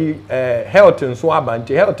health nso aba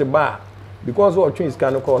nti health ba because o twins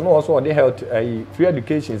kan ko no also the health free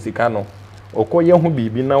education sika no okoye hu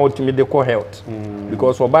bibi na otimi de ko health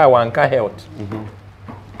because oba wanka health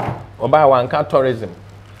oba wanka tourism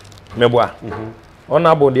meboa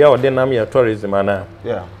honorable dia odinam ya tourism ana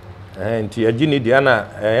nti agini dia na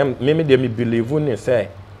meme de me believe ni say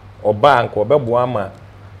oba nko obeboa ma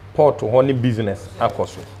port ho ni business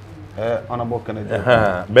akoso honorable Ken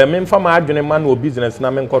Agyapong be me mfa ma adwene ma no business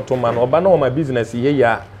na me nkoto ma no oba na o ma business ye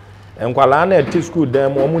ya enkwala na eti school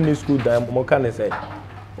dan mo ni school dan mo kan say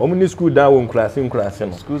omni school dan won class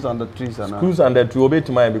no schools under trees ana schools under tree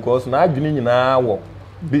obetima because na adwene nyina wo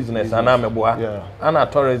business ana meboa ana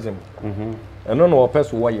tourism eno no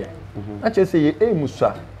opeso wo ye ache say ye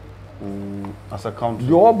emusa as a country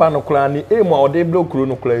the oba no kra ni emu a ode blokuro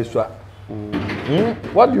no kra isua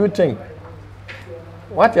what do you think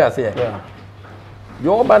what you say the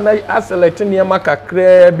oba na select niam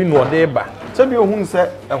kakra bi no ode ba se bi ohun se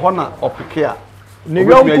ho na opeke a ni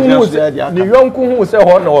yonku hu se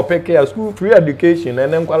ho na opeke a school free education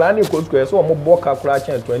and nkwala ni ko school so o mo bo kakra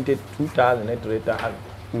chen 22,000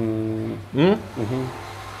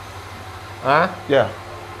 3,000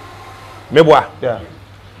 meboa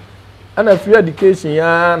ana free education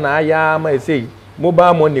ya na ya ma say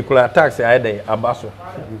mobile money kula tax ayede abaso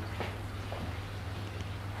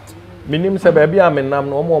minim se ba bia menam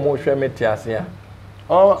no mo hwe metiase a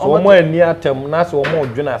so mo ani atem na so mo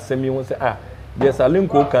dwena asemi hu se de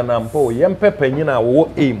Salinko kanampo yempe panyina wo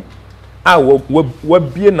aim wa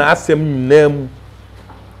bie na asem nyinam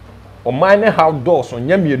o mine how doors on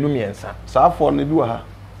nyamienu miensa saafo ne bi wa ha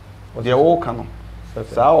de wo kano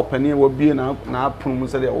saa opani wa bie na aprum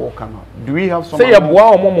se de wo kano do we have some say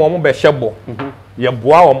yeboa omo be hyebo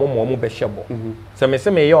yeboa omo be hyebo se me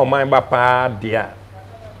se me ye o man ba pa dia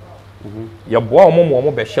yeboa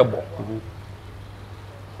omo be hyebo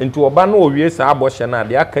into oba na owie saa abɔhye na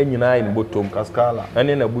de aka nyina in botom kaskala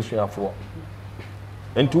ene na busuafo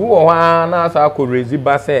into wo ha na asa ko rezi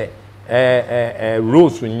ba se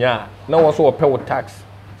rose nya na wo so opɛ wo tax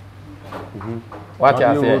what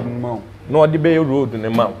you say no the bay road ne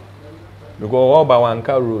ma because oba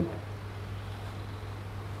wanka road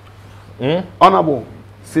honorable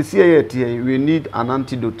we need an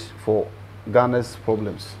antidote for Ghana's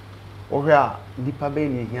problems ohia dipa be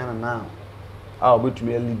ni hiana now I'll be to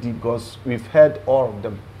LED because we've heard all of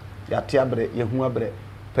them. Yatiabre, Yehuabre,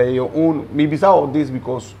 pay your own. Maybe all this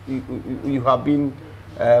because you have been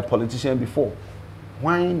a politician before.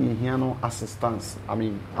 Why you hear no assistance? I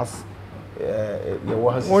mean, as your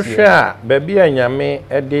was here, baby, and yame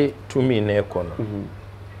ede to me ne kono.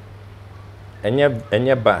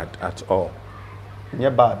 And bad at all.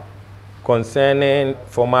 Bad concerning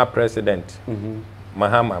former president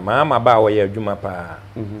Mahama ba wa ye adwuma pa.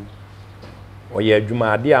 Oye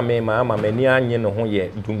adwuma ade ame Mahama mani anye ne ho ye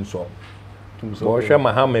dumso bo hwe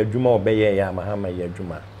Mahama adwuma obeye ya Mahama ye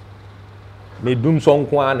adwuma me dumso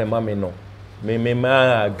nko a ne mame no me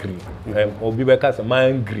ma agree obi be ka se ma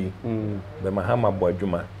agree be Mahama bo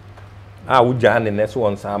adwuma a wuja ne ne so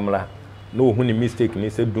on samra no hu ni mistake ni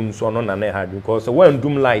se dumso no na na ha because when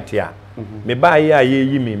dum light ya me ba ye a ye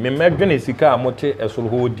yi me medwene sika amote esoro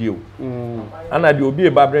ho dio ana de obi e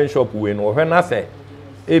barbering shop we no hwe na se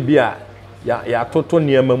ebia ya toto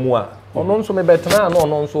niema mu a ono nso me betena na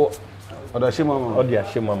ono nso Oda shema mama. Oda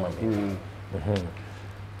shema mama.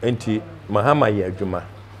 Enti mahama ye adwuma.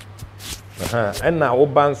 Ena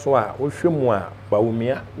oba nso a wohwemu a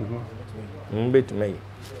Bawumiah. Betime.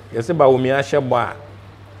 Yesi Bawumiah hyebo a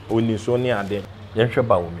oniso ne ade. Yenhwe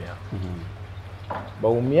Bawumiah.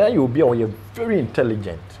 Bawumiah you be a very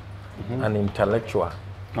intelligent and intellectual.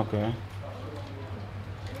 Okay.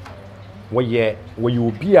 Where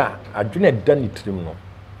you be a adwene dani trim no.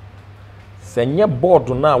 Senye board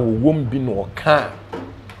na wo wom bi no ka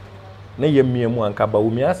na ye miemu anka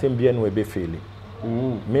Bawumiah asem bia no ebe feli.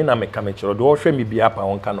 Me na me kamechero do hwe me bia pa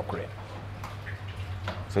wonka no kore.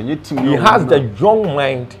 Senye team he has the young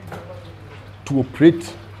mind to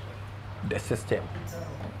operate the system.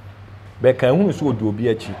 Be kan hu so do obi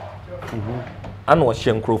achi. Ana o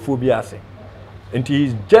hye nkrofo bi ase. And he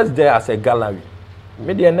is just there as a gallery.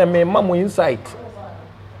 Me de na me mamo insight.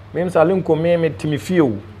 Me Salinko me timi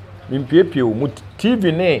feel. Me piepio mu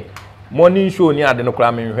TV ne morning show ni ade no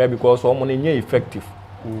kra me hwe because o mo ne nya effective.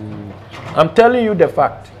 I'm telling you the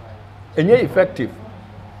fact. Enye effective.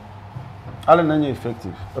 All na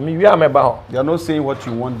effective. I mean we are meba. They are not saying what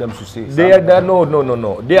you want them to say. They are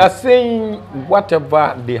no. They are saying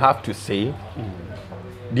whatever they have to say.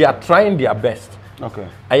 They are trying their best. Okay.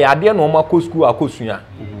 Ayade no ma ko school akosua.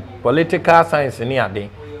 Political science ni ade.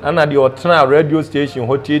 Ana de otena radio station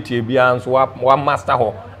hotieti bia nso wa master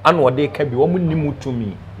ho. Ana ode ka bi wo munni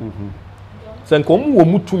mutumi. Senko mu wo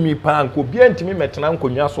mutumi pa nko bia ntimi metena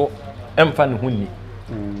nkonwa so emfa ne hunni.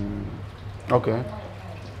 Okay.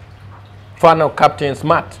 Fano Captain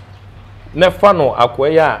Smart. Ne fano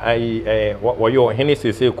akoya ai woyo hene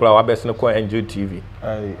sese kura wa bes ne ko NG TV.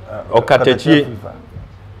 Okatechie.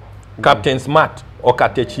 Captain Smart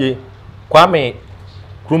okatechie. Kwame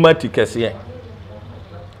Nkrumah tikese.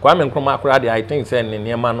 Kwame Nkrumah akura de I think say ne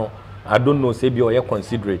niema no I don't know say bi oye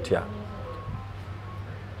considerate here.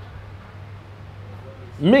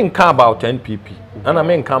 Me nka about NPP and I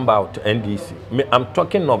mean come about NDC. I'm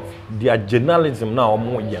talking of their journalism now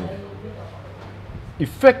omo yem.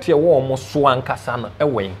 Effect ye wo omo so ankasa no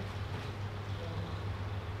ewen.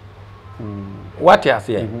 What you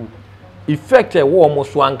say? Effect ye wo omo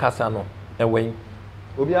so ankasa no ewen.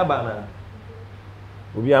 Obi aba na.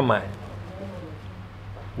 Obi ama.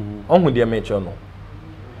 Onhu de mecho no.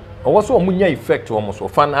 Owo so omo nya effect omo so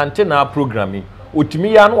fan antenna programming.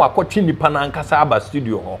 Otimi ya no akotwe nipa na ankasa aba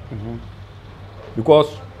studio ho.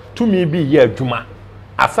 Because to me be ye adwuma.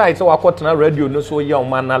 Aside so akotena radio no so ye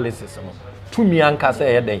o analysis no. To me ankasa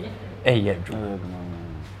ye den ye adwuma.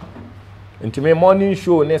 Ntimi morning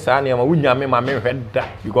show ne sa na ma wunya me ma me hweda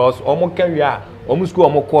because omo kan wi a omo school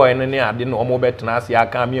omo call ne ade no omo betena ase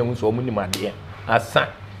aka me ehun so omo nim ade asa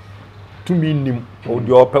to me nim o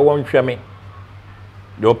de ope won hwe me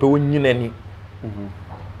de ope won nyinani.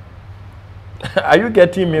 Are you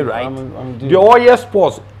getting me right? The all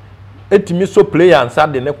sports etimi so player and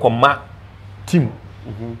sad ne koma team.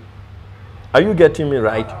 Are you getting me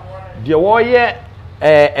right? The all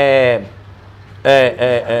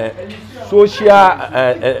social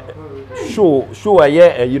show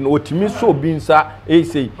you know otimi so bi nsa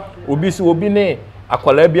say obi si obi ne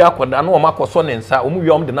akwala bi akoda na o makoso ne nsa omu wi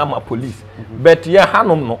om de na ma police but ye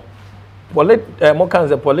hanom no mo kan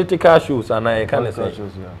the political shows and I can say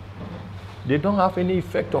they don't have any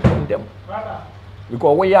effect upon them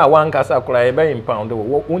because we are one kasa kura e be impound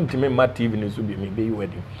wo ntimi ma TV ne so bi me be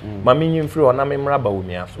wedding ma me nyimfiri ona me mra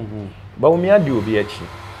Bawumiah so Bawumiah di obi achi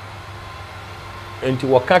enti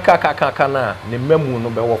wo kaka na ne mamu no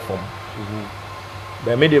be wo fom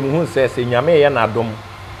be me dem hu se nyame ye na dom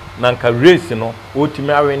na nka race no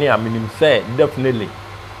otimi awe ne aminim say definitely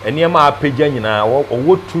eniema apagya nyina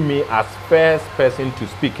wo to me as first person to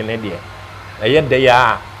speak in there eye de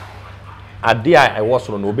ya ade I was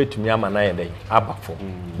on obetumi ama na ye dey abafo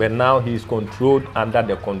but now he is controlled under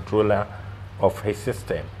the controller of his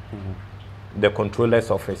system. The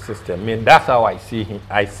controllers of his system. I mean that's how I see him.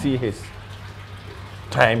 I see his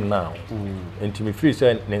time now. And to me free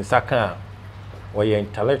say Ninsaka or your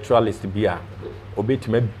intellectualist be a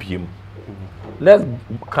obetumi biem. Let's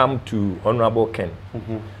come to Honorable Ken.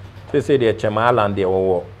 They say the Chemaland they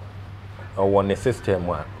or one the system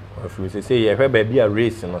one. If you say you have be a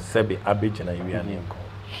race no sebi abegina wiane ko.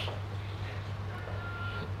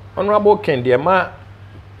 Honorable Ken de ma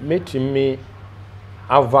metimi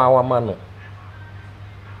avawa mano.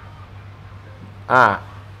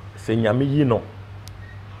 Se nyame yi no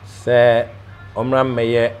se omra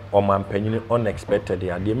meye omampanyini unexpected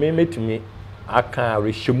ya de me metimi aka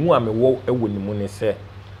rehemu ame wo ewo nimu ne se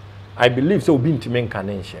I believe so obi ntimi nka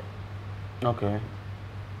ne nhye. Okay.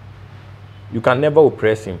 You can never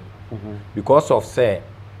oppress him because of say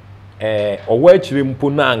owa chire mpo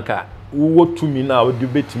na anka wo tumi na wo de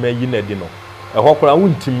betime yi na di no ehọ kora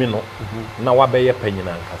wontimi no na wabeye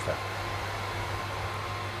panyina nkasa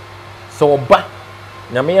so oba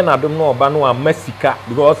nyame ye na dom no oba no amasika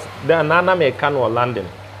because then na me ka no London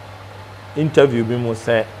interview bi mo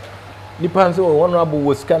say nipa nso honorable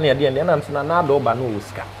wosika na de na nso na ado oba no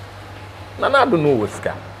wosika na ado no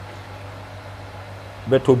wosika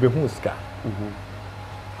but obehu sika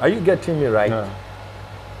are you getting me right? Yeah.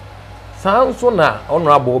 Sanso na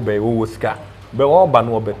honorable obe wosika be oba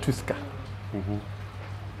no obetuska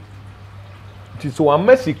so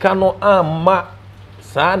amasika no ama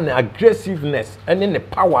sa na aggressiveness ene ne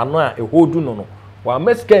power no a ehodu no wa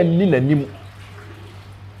amasika ni nanim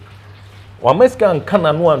wa amasika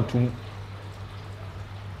nkana no antum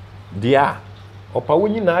dia opa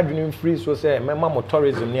wonyi na adwene free so say mema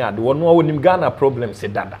motorism ni ade wono wonim Ghana problem se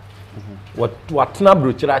dada watena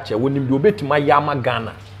brochirache wonim de obetima yama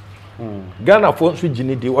Ghana Ghana fo nso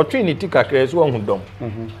gini di otwe ni tikakra so ohudom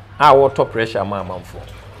a water pressure ma manfo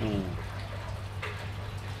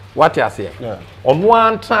what you say ono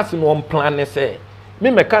antrase no plan say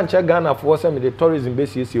me meka nche Ghana fo say me the tourism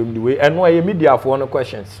base see the way eno aye media fo no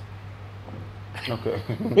questions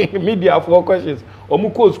okay media for questions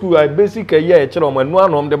omuko school I basic year kire omo enu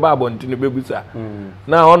anom de babo ntine bebusa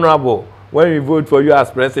now honorable when we vote for you as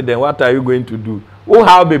president what are you going to do o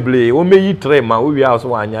how be play o meyi trema o wi house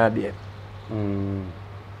wanya de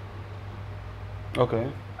okay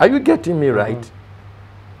are you getting me right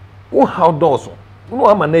o how does no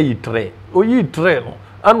ama na yi tre o yi tre no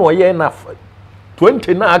ana o ye enough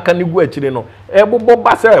 20 na aka ni gu akire no e bobo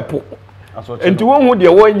basa epo enti won hu de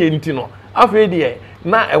wonye nti no afi de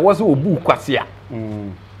na e wo se obu kwase a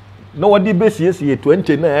na wodi besiesie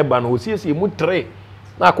 20 na e ba no osiesie mu 3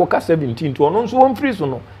 na akoka 17 to ono nso won free so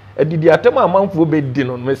no edidi atem amanfo be di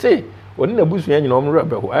no me say oni na busu nyina omro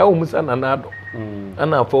rebe ho ayo musa na nado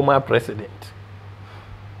ana former president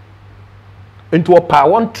enti opa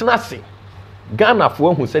won tenase Ghana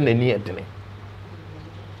fo hu se nani edene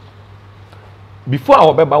before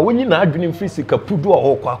obeba wonyi na adwene free sika pudu a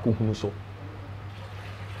okwa akohunu so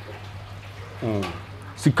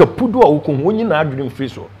sika pudu a okohunu wonyi na adwene free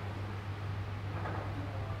so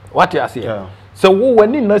what you say so wo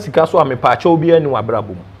wani na sika so amepacha obi ani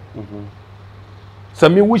wabrabom so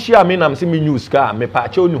me wushi ame na me news ka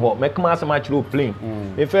mepacha oni ho mekama asema chiro plane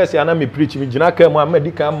me first ya na me preach me gina ka mu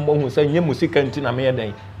amedika mo hu say nye musika nti na me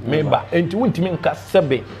yeden me ba enti wontimi nka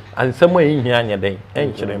sebe ansem a ehia anya den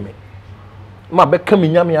enkyere me ma beka me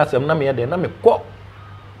nyame asem na me yeden na me ko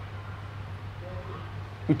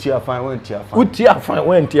uti afan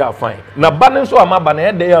wenti afan na ba ne so amaba na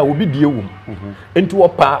yeden a obi die wum enti wo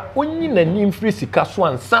pa onyi nani free sika so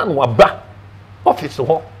ansan wa ba office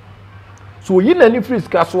ho so yi nani free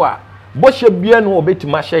sika so a bo hye bia no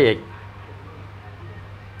obetima hye ye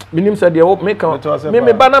minim said ye make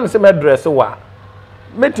me ba na me se me dress wa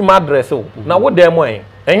metima address wo na wo dem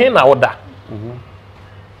ehe na wo da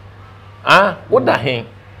wo da he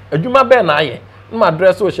adwuma be na aye ma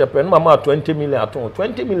address wo shepe na ma 20 million aton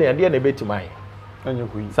 20 million de na betima aye anya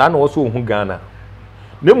kuyi sa na wo so hu Ghana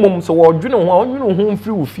ne mum so wo dwene ho onwene ho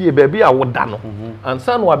mfiri wo fie ba bi a wo da no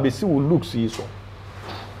ansa na abesi wo looks yi so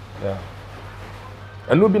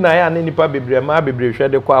anu bi na ya ne nipa bebre ma bebre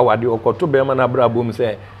hwede kwa awade okoto be ma na brabom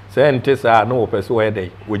se ente sa na wo pese wo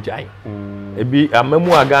yede wo jai ebi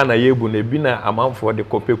amamu aga na yebu na ebi na amanfo de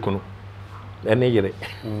kopekunu ene yire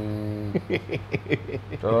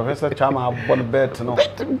to resa chama abon bet no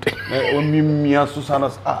o mimia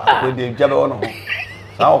susana we de jalo no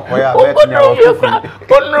sa o koya bet nya o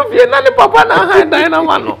onno fie na ne papa na ha dan na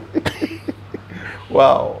mano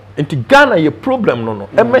wow enti Ghana ye problem no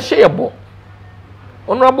e mehye ye bo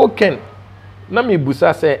honorable Ken na me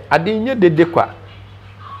busa se ade nye dede kwa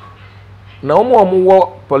na omo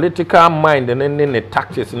wo political mind ne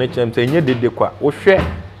tactics ne chem se nye dede kwa wo hwe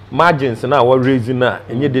margins na wo raise na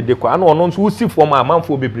nye dede kwa ana ono nso usi form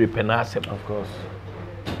amanfo bebre penasem of course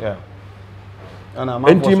yeah ana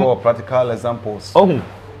amanfo so practical examples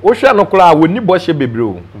wo hwe no kula woni bo hye bebre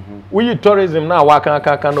o wo yi tourism na wa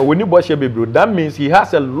kan no woni bo hye bebre that means he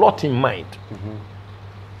has a lot in mind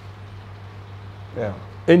yeah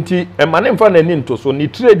enti emane mfa na ni nto so ni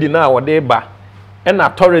trade na wode ba na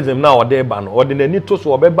tourism na wode ba no wode na ni to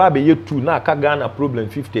so obeba be ye 2 na aka Ghana problem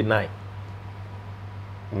 59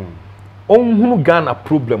 onhunu Ghana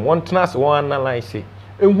problem one trans one analyze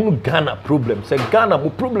ehunu Ghana problem say Ghana mo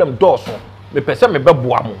problem doso me pese me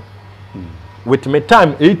beboa mo with me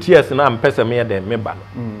time 8 years na me pese me dey me ba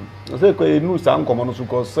no say ko enu sa nkomo no so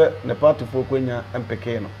ko se ne party fo kwenya MPK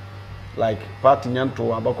no like party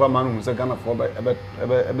nyanto abakwa man hu se Ghana for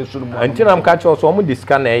ebe suru mo anti nam ka che so omo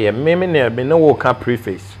disca na eye me ne wo ka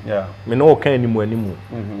preface me ne wo ka animu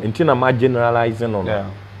anti na ma generalizing no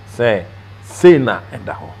say na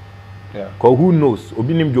enda ho ko who knows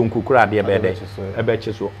obi nim jonkukura de ebe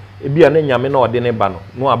che so ebi na nyame na ode ne ba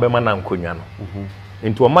no abema na nkonwa no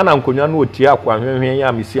nti o ma na nkonwa no otie akwa hwenhwen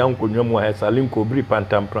ya mesi ankonwa mu ha Salinko bri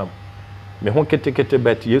pantampram me ho ketekete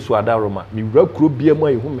bet Yesu adaroma me wura kuro bia mu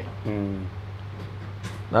ayehume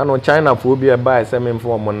na no China fo bia ba se me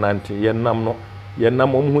mfo mo nante ye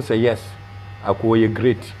nam om hu say yes akwo ye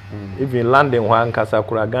great even London ho ankasa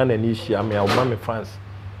kura Ghana ni hia me awma me France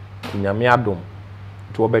nyame adom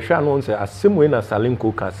to obehwa no nse asemwe na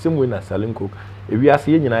Salinko ka asemwe na Salinko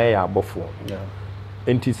ewiase ye nyina ya abofo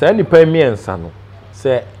enti sa nipa miensa no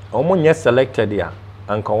se omo nye selected ya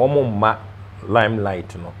anka omo ma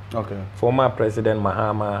limelight no former president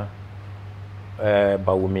Mahama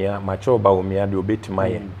Bawumiah macho Bawumiah de obetima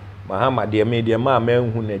ye Mahama de media ma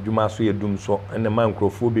hu na adwuma so ye dum so ene ma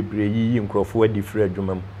nkrofo bebre yi nkrofo adi frɛ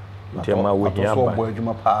adwuma mu nti ma wo hia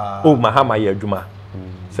ba Mahama ye adwuma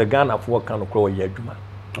se Ghana fo kan no kro ye adwuma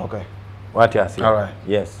what you say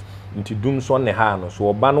yes nti dum so ne ha no so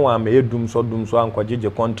oba no am e dum so ankojeje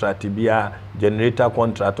contract bia generator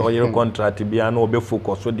contract oil contract bia no obe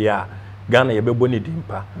focus so dia Ghana ye bebo ni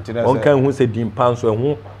dimpa on kan hu se dimpa so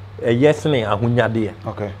hu yes ne ahunyade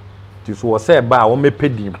ti so se ba wo mepe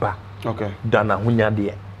dimpa dana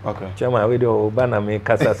ahunyade chama we do ba na me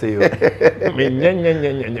kasa se yo me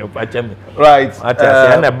nyenyenyenyenye pa chama right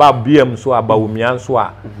ata se na ba biem so Bawumiah so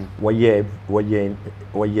a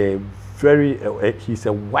woye very he's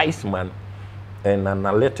a wise man and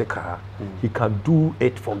analytical. He can do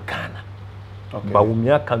it for Ghana.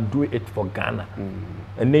 Bawumiah can do it for Ghana.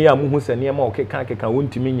 And they are who say near more can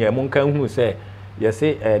won't mean ya monkan who say yes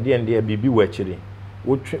say the and there be wetchy.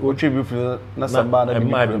 What tribute for Nasabana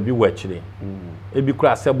might be wetchy. It be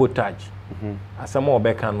crass sabotage. As some more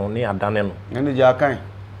back on near Daneno. And the Jacan.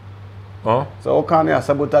 Oh, so can I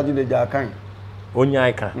sabotage the Jacan?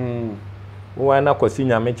 Onyaika. Why na kwasi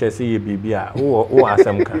nyame chese ye bibia wo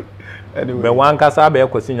asem ka anyway be wan kasa be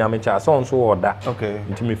kwasi nyame cha so nso oda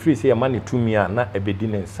nti me free say e ma ne tumi a na ebedi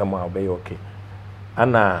ne nsam a be okay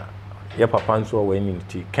ana ye papa nso we ni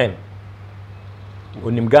ti Ken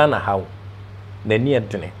onim Ghana how na ni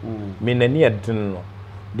edene me na ni edene no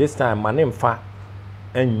this time mane mfa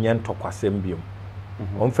enye ntokwasem biom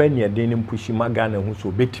onfa ni edene mpushi ma Ghana hu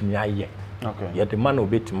so betimi aye ye de man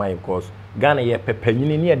obetimi aye because Ghana ye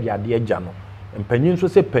pepanyini ni de ade agya no mpanyin so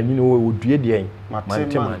se panyini wo due de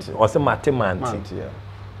mantemanti o se matemanti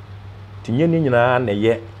tinye ni nyina na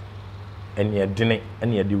ye ene edene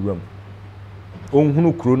ene ade wuram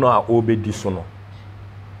onhunu kuro no a obedi so no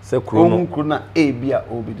se kuro no onhunu kuro na ebia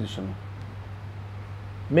obedi so no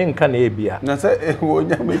me nka na ebia na se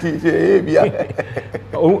wonya meti ebia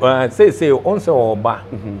say on se oba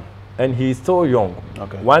and he is still young.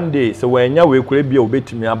 One day, so when you will be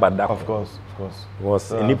obeying abada. Of course.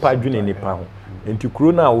 Was nipa dwene nipa ho. Enti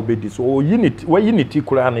krona obedi so unity, where unity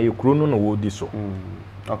kura na ye krono no wo di so.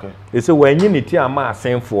 They say when unity ama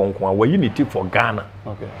asenfo nko, where unity for Ghana.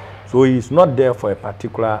 So he is not there for a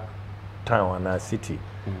particular town or city.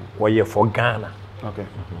 Where you for Ghana.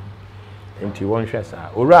 Enti won hwe sa.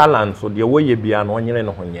 Ora land so de wo ye bia no onyere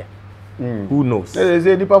no honye. Who knows? There's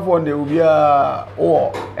a deeper one. There will be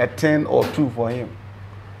a 10 or 2 for him.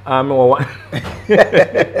 One.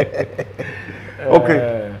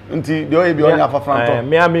 Okay. Until the only be on your front.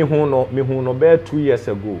 Me who no bear 2 years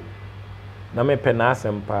ago. Na me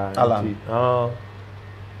penasempa.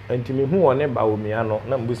 Until me who on Bawumiah no.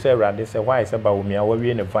 Na mbuse rade say why say Bawumiah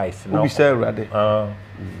we in vice now. Mbuse rade.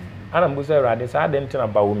 Ana mbuse rade say adent na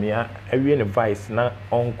Bawumiah we in vice na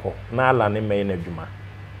uncle na ala ne me na adwuma.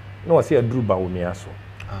 No say aduru Bawumiah so.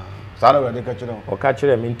 Sa na we ka kire o ka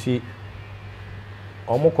kire me nti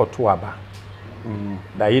omokoto aba.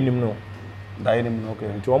 Da yenim no. Okay.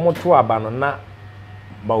 Nti omoto aba no na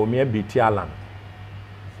Bawumiah biti alan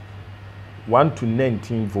 1 to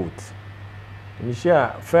 19 votes. Me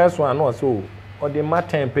share first one no so o de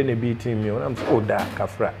maten pe na biti me o am so da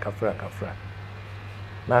kafra.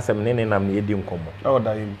 Na asem ne nam na yedi nkomo.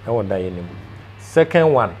 E da yenim.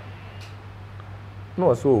 Second one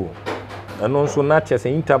no so eno so na che se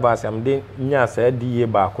intervals am de nya sa di ye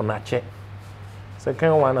ba ko na che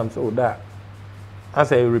second one am so da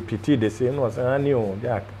as I repeated the same no say ani o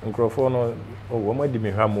ja nkrofo no o wo ma di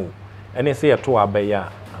me hwamu ene se ye to abaya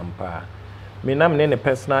ampa me nam ne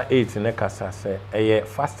personal 8 ne kasa se eye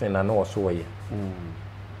fasting na no so ye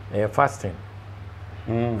eye fasting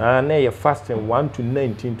na ye fasting 1 to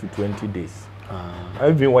 19 to 20 days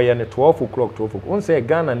Even when you 12 o'clock, 12 o'clock. On say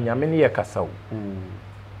Ghana and Yamini Yakasau.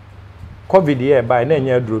 COVID year by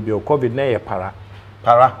Nanya Drubio, COVID near para.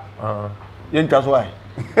 Para? You know why?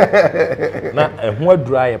 Not a more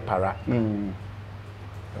dry para.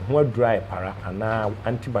 More dry para, and now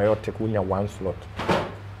antibiotic when you one slot.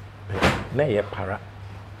 Near para.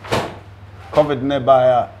 COVID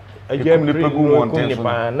never.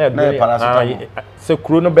 Se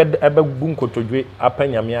krono bed ebe bunko todwe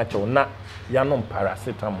apanya me acho na yanom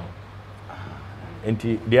paracetamol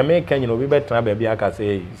enti the American you know we better ba bia ka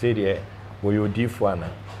say de wo yo difo ana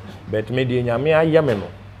but me de nyame ayame no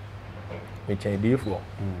me chen difo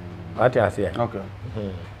what you say okay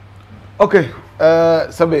okay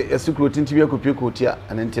sabe esikro tinti bi akopie kotia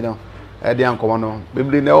anenti no de ankomo no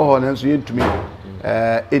bebli na ho na nso yentumi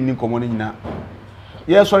eni nkomo no nyina.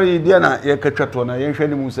 Yes, sorry, Diana, you catch on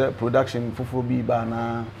a production for B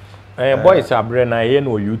Bana. Boys are brain, I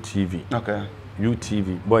know UTV. Okay.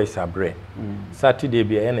 UTV, boys are brain. Saturday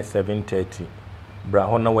be 7:30.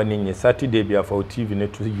 Brahona winning Saturday be for TV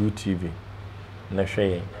net to UTV. Na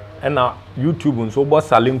share. And now YouTube so boss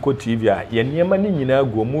Salinko TV, ye near ni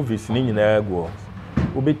go movies ni go.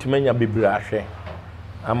 Ubi to many be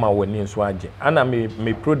ama wani swaje ana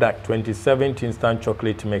me product 27th instant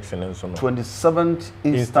chocolate mix and so no 27th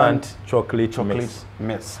instant chocolate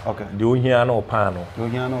mix okay the ohia na opano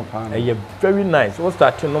very nice what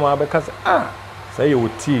start no ma because say you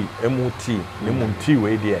tea MUT lemon tea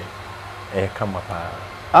we there kama pa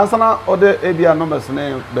ansana ode ebia numbers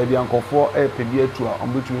na baby ankofo pedi atu a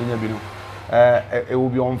ombetumi nya bi no it will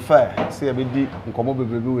be unfair say e be di nkomo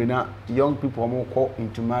bebrebe we na young people mo call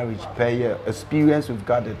into marriage per year experience we've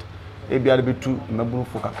gathered ebia be too maburu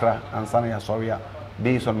for kakra ansana ya sorry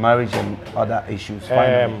based on marriage and other issues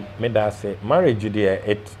me that say marriage there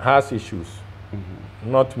it has issues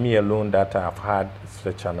not me alone that I've had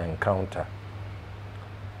such an encounter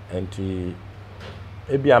and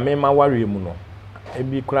ebia me ma worry mu no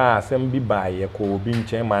ebi kura asem bi baaye ko obi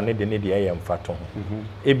nche ma ne de ne de ye mfato ho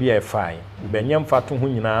ebi e fine benye mfato ho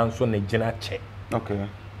nyina nso ne gina che okay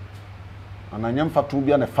ananya mfato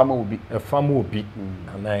bia na fama obi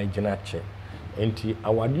ana gina che enti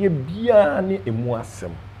awade bia ne emu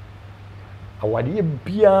asem awade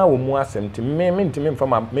bia wo mu asem ti me ntimi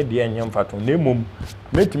mfama me de enye mfato na emom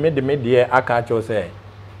metime de me de aka che se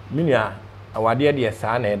minia awade de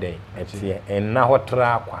saa na ede etie enna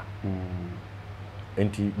hotra akwa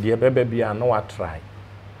enti die bebe bia no wa try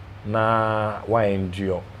na wa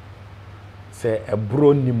endure se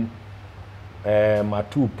ebro nim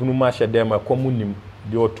matu punu ma hyede ma komunim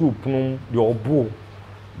de otu punu de obu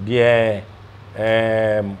de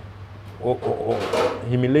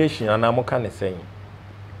humiliation anamoka ne sen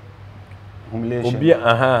humiliation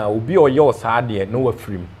obi oye osade no wa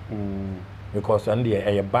frim because and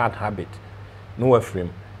a bad habit no wa frim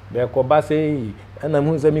be ko ba say ana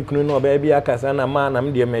mu zami kunu no ba bia kasa na ma na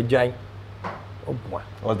me de magyan obwa.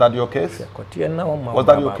 Was that your case? Was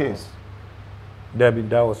that your case?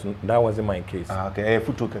 That was in my case. Okay.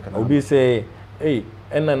 Futu kaka. Obi say, hey,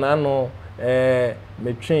 ena na no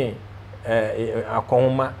metwe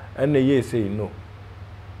akonma ena ye say no.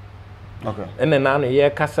 Okay. Ena na no ye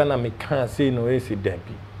kasa na me kan say no say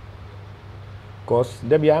debi. Cause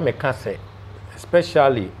debi a me kan say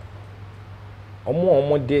especially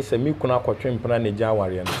omo de se mi kuna akotwe mpana ne ja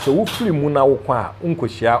aware no so wo firi mu na wo kwa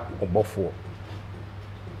nkohia obofo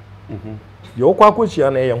yo kwa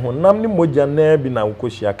akohia na ye honam ni moja na bi na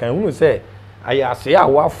nkohia kan hunu se ayase a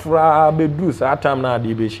wafra bedu sa atam na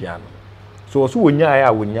ade be hia no so so wonya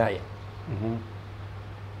ya wonya ye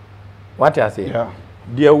what I say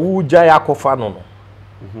de wu ja ya kofa no no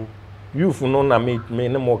youth no na me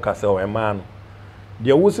ne mo kasa o ema no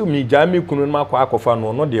de wo se mi ja me kunu ma kwa akofa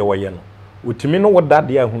no no de wo ye no utimi no woda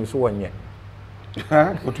de ahun so wonye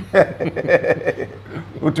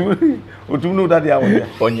utimi no woda de ahun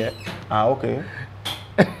onye okay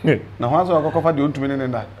na hwanso akokofa de utimi ne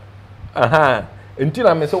nda enti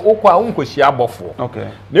na me se okwa unkohia abofo okay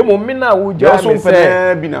ne mo mi na wuja me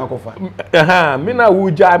se bi na akofa mi na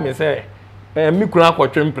wuja me se mi kura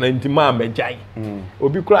akotwe mpena enti ma magyan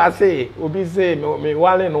obi kura se obi se me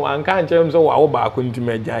wale no anka nchem so wa wo ba ko enti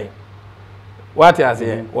magyan what I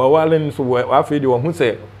say wa wale so wa fe de wo hu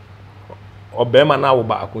se obema na wo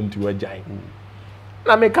ba ko enti wagyan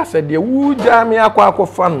na me ka se de wuja me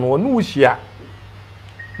akofa no no wuhia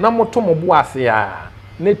na moto mo bo ase a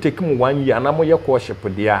ne take mu 1 year na mo ye courtship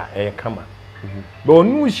de a kama but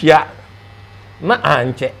onu hia na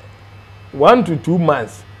anche 1 to 2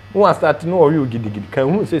 months no start no ori ogidigidi kan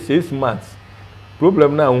hu say 6 months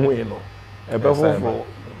problem na hu e no ebe fofo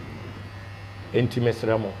enti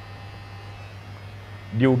mesramo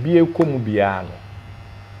de obi ekomu bia no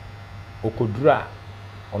okodura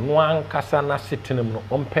ono ankasa na setenem no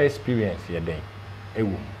ompa experience ye den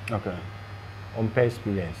ewu okay ompa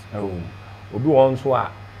experience ewu obi won so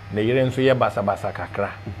a na yere nso ye basa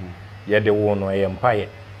kakra ye de wo no ye mpaye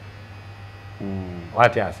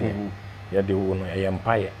what you say ye de wo no ye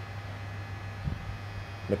mpaye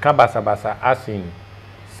me ka basa asin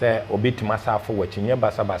se obitima safo wachinye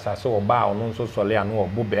basa so oba ono nso sole a no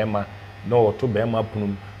obo bema na oto bema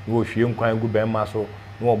punum na ohwie nkwan gu bema so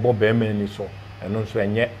na obo bema ni so eno nso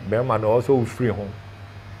enye bema na also free home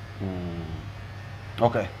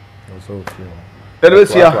okay also free home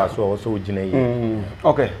Edwesia so also ugina yi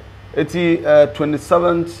okay eti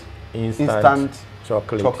 27th instant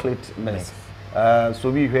chocolate mix so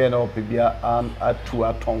we hear no pebia an atu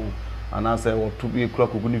aton anase wo to be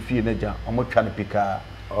clock ogu ni fie na ja omo twa ne pika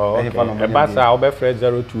okay ebasa obefre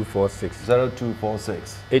 0246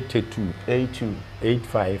 82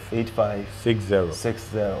 85 60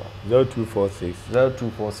 0246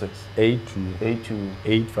 82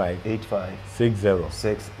 85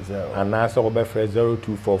 60 anase obefre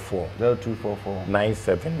 0244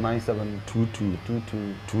 97 22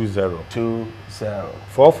 20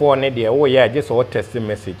 44 ne de wo ya just o text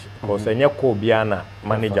message because enye call bia na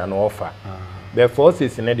manager no offer the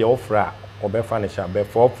forces ne de offer Obefanisha, but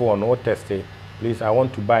for no testing, please. I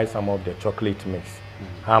want to buy some of the chocolate mix.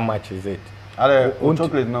 How much is it?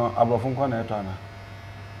 Chocolate no abofun kwa na etana.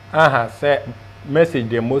 Aha, say message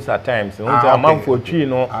the most at times. Amount for tree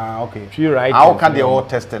no. Okay. Tree right. How can they all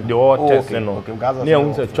test it? They all test no. Okay.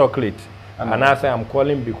 Near chocolate, and I say I'm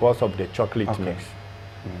calling because of the chocolate mix.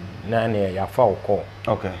 Nani ya fa call.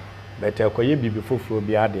 Okay. But akoye bibi foforo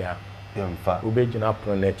bi ade Ubejina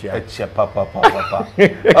pronetia. Papa.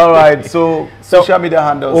 All right, so social media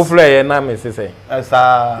handles. Ofle na me say.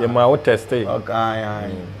 Esa. Ye ma o test.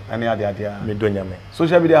 Okay, any idea. Me donya me.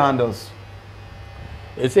 Social media handles.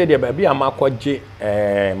 E say there baby amakoje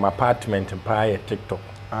my apartment pa TikTok.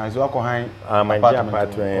 So akohan my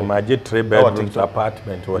apartment, my 3 bedrooms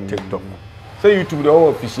apartment or TikTok. So YouTube the all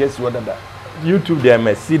officials what that. YouTube there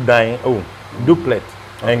me sit down duplet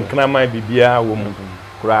and krama bibia wo mu.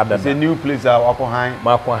 It's a new place Marco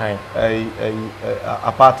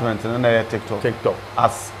apartment and then TikTok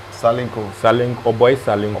as Salinko boy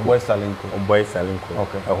Salinko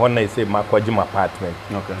okay when I say Marco Jim apartment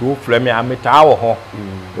okay two flame ameta awo ho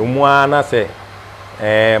umuana say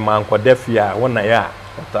manko defia wona ya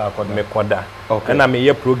me koda okay na me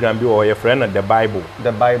ye program bi o ye friend the Bible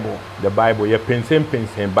ye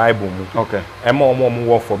pensen Bible mu okay ema omo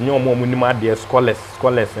wo for me omo mu nim ade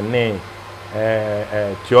scholars ne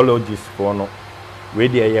theologists for no we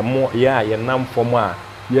dey ye mo ya ye nam form a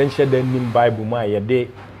ye nhye da nim Bible mu a ye dey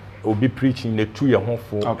obi preaching the two ye ho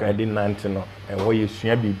fo e dey nante no e wo ye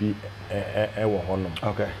sua bibi e wo ho no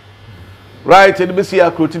okay right e be see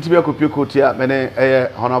akrotintibi akopie kotia mene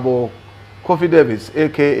honorable Kofi Davis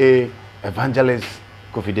aka Evangelist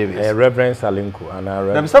Kofi Davis Reverend Salinko and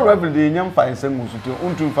Reverend Reverend dey nyam fa ensem musutu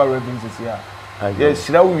untu fa Reverend sisia yes,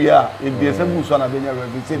 Shrawia, if there's a moose on a Benya,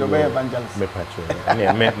 say the way evangelist.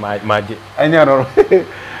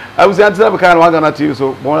 I was answering kind of one to you,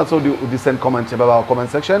 so one also do send comments about our comment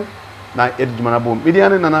section. Now, Edith Manabo,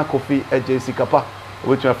 Midian and Nana Kofi, JC Kappa,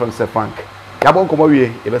 which are from Sir Frank. Yabon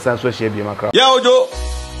Komoye, if a sense of shape, Macra. Yo, Joe,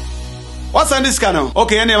 what's on this channel?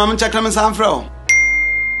 Okay, and I'm checking them some fro.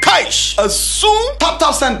 Kaish, a soon tap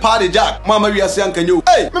send party jack. Mama, we are saying, can you?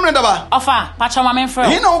 Hey, Memrandaba. Offer, Pacha Mamma Fro.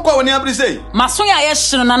 You know what when you say? Masoya,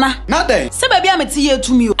 yes, Nana. Not day. Say, baby, I'm a tea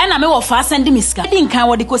to me, and I'm a fast and miska. I didn't count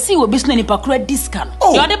what they could see with business in Pacred discount.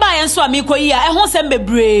 Oh, you're the buy and so amico here, and won't send me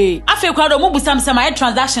brave. I feel crowd of mobile some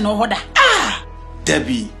transaction or order. Ah,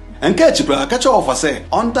 Debbie. And catch your offer say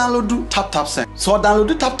on download do tap send. So download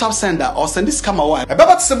the tap sender or send this camera wire.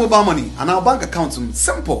 About to send mobile money and our bank account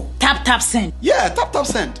simple. Tap send. Yeah, tap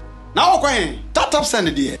send. Now okay, tap send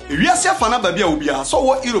the dear. If you are say fana baby obia, so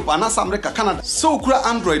what Europe and America, Canada, so kura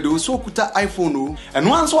Android so kuta iPhone and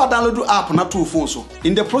once I download the app na two phones so.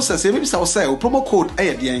 In the process, maybe say promo code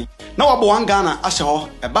ayedian. Now about 1 Ghana asho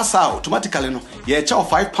a basa automatically no. Yeah, chow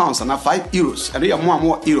 £5 and €5 and you are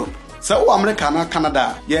more Europe. So America and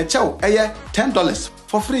Canada, yeah, chow $10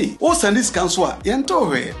 for free. Oh, send this cancel.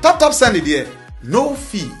 Yento tap send it there, no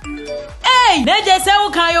fee. Hey, they just say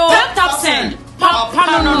okay, tap send. Pop,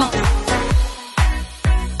 no.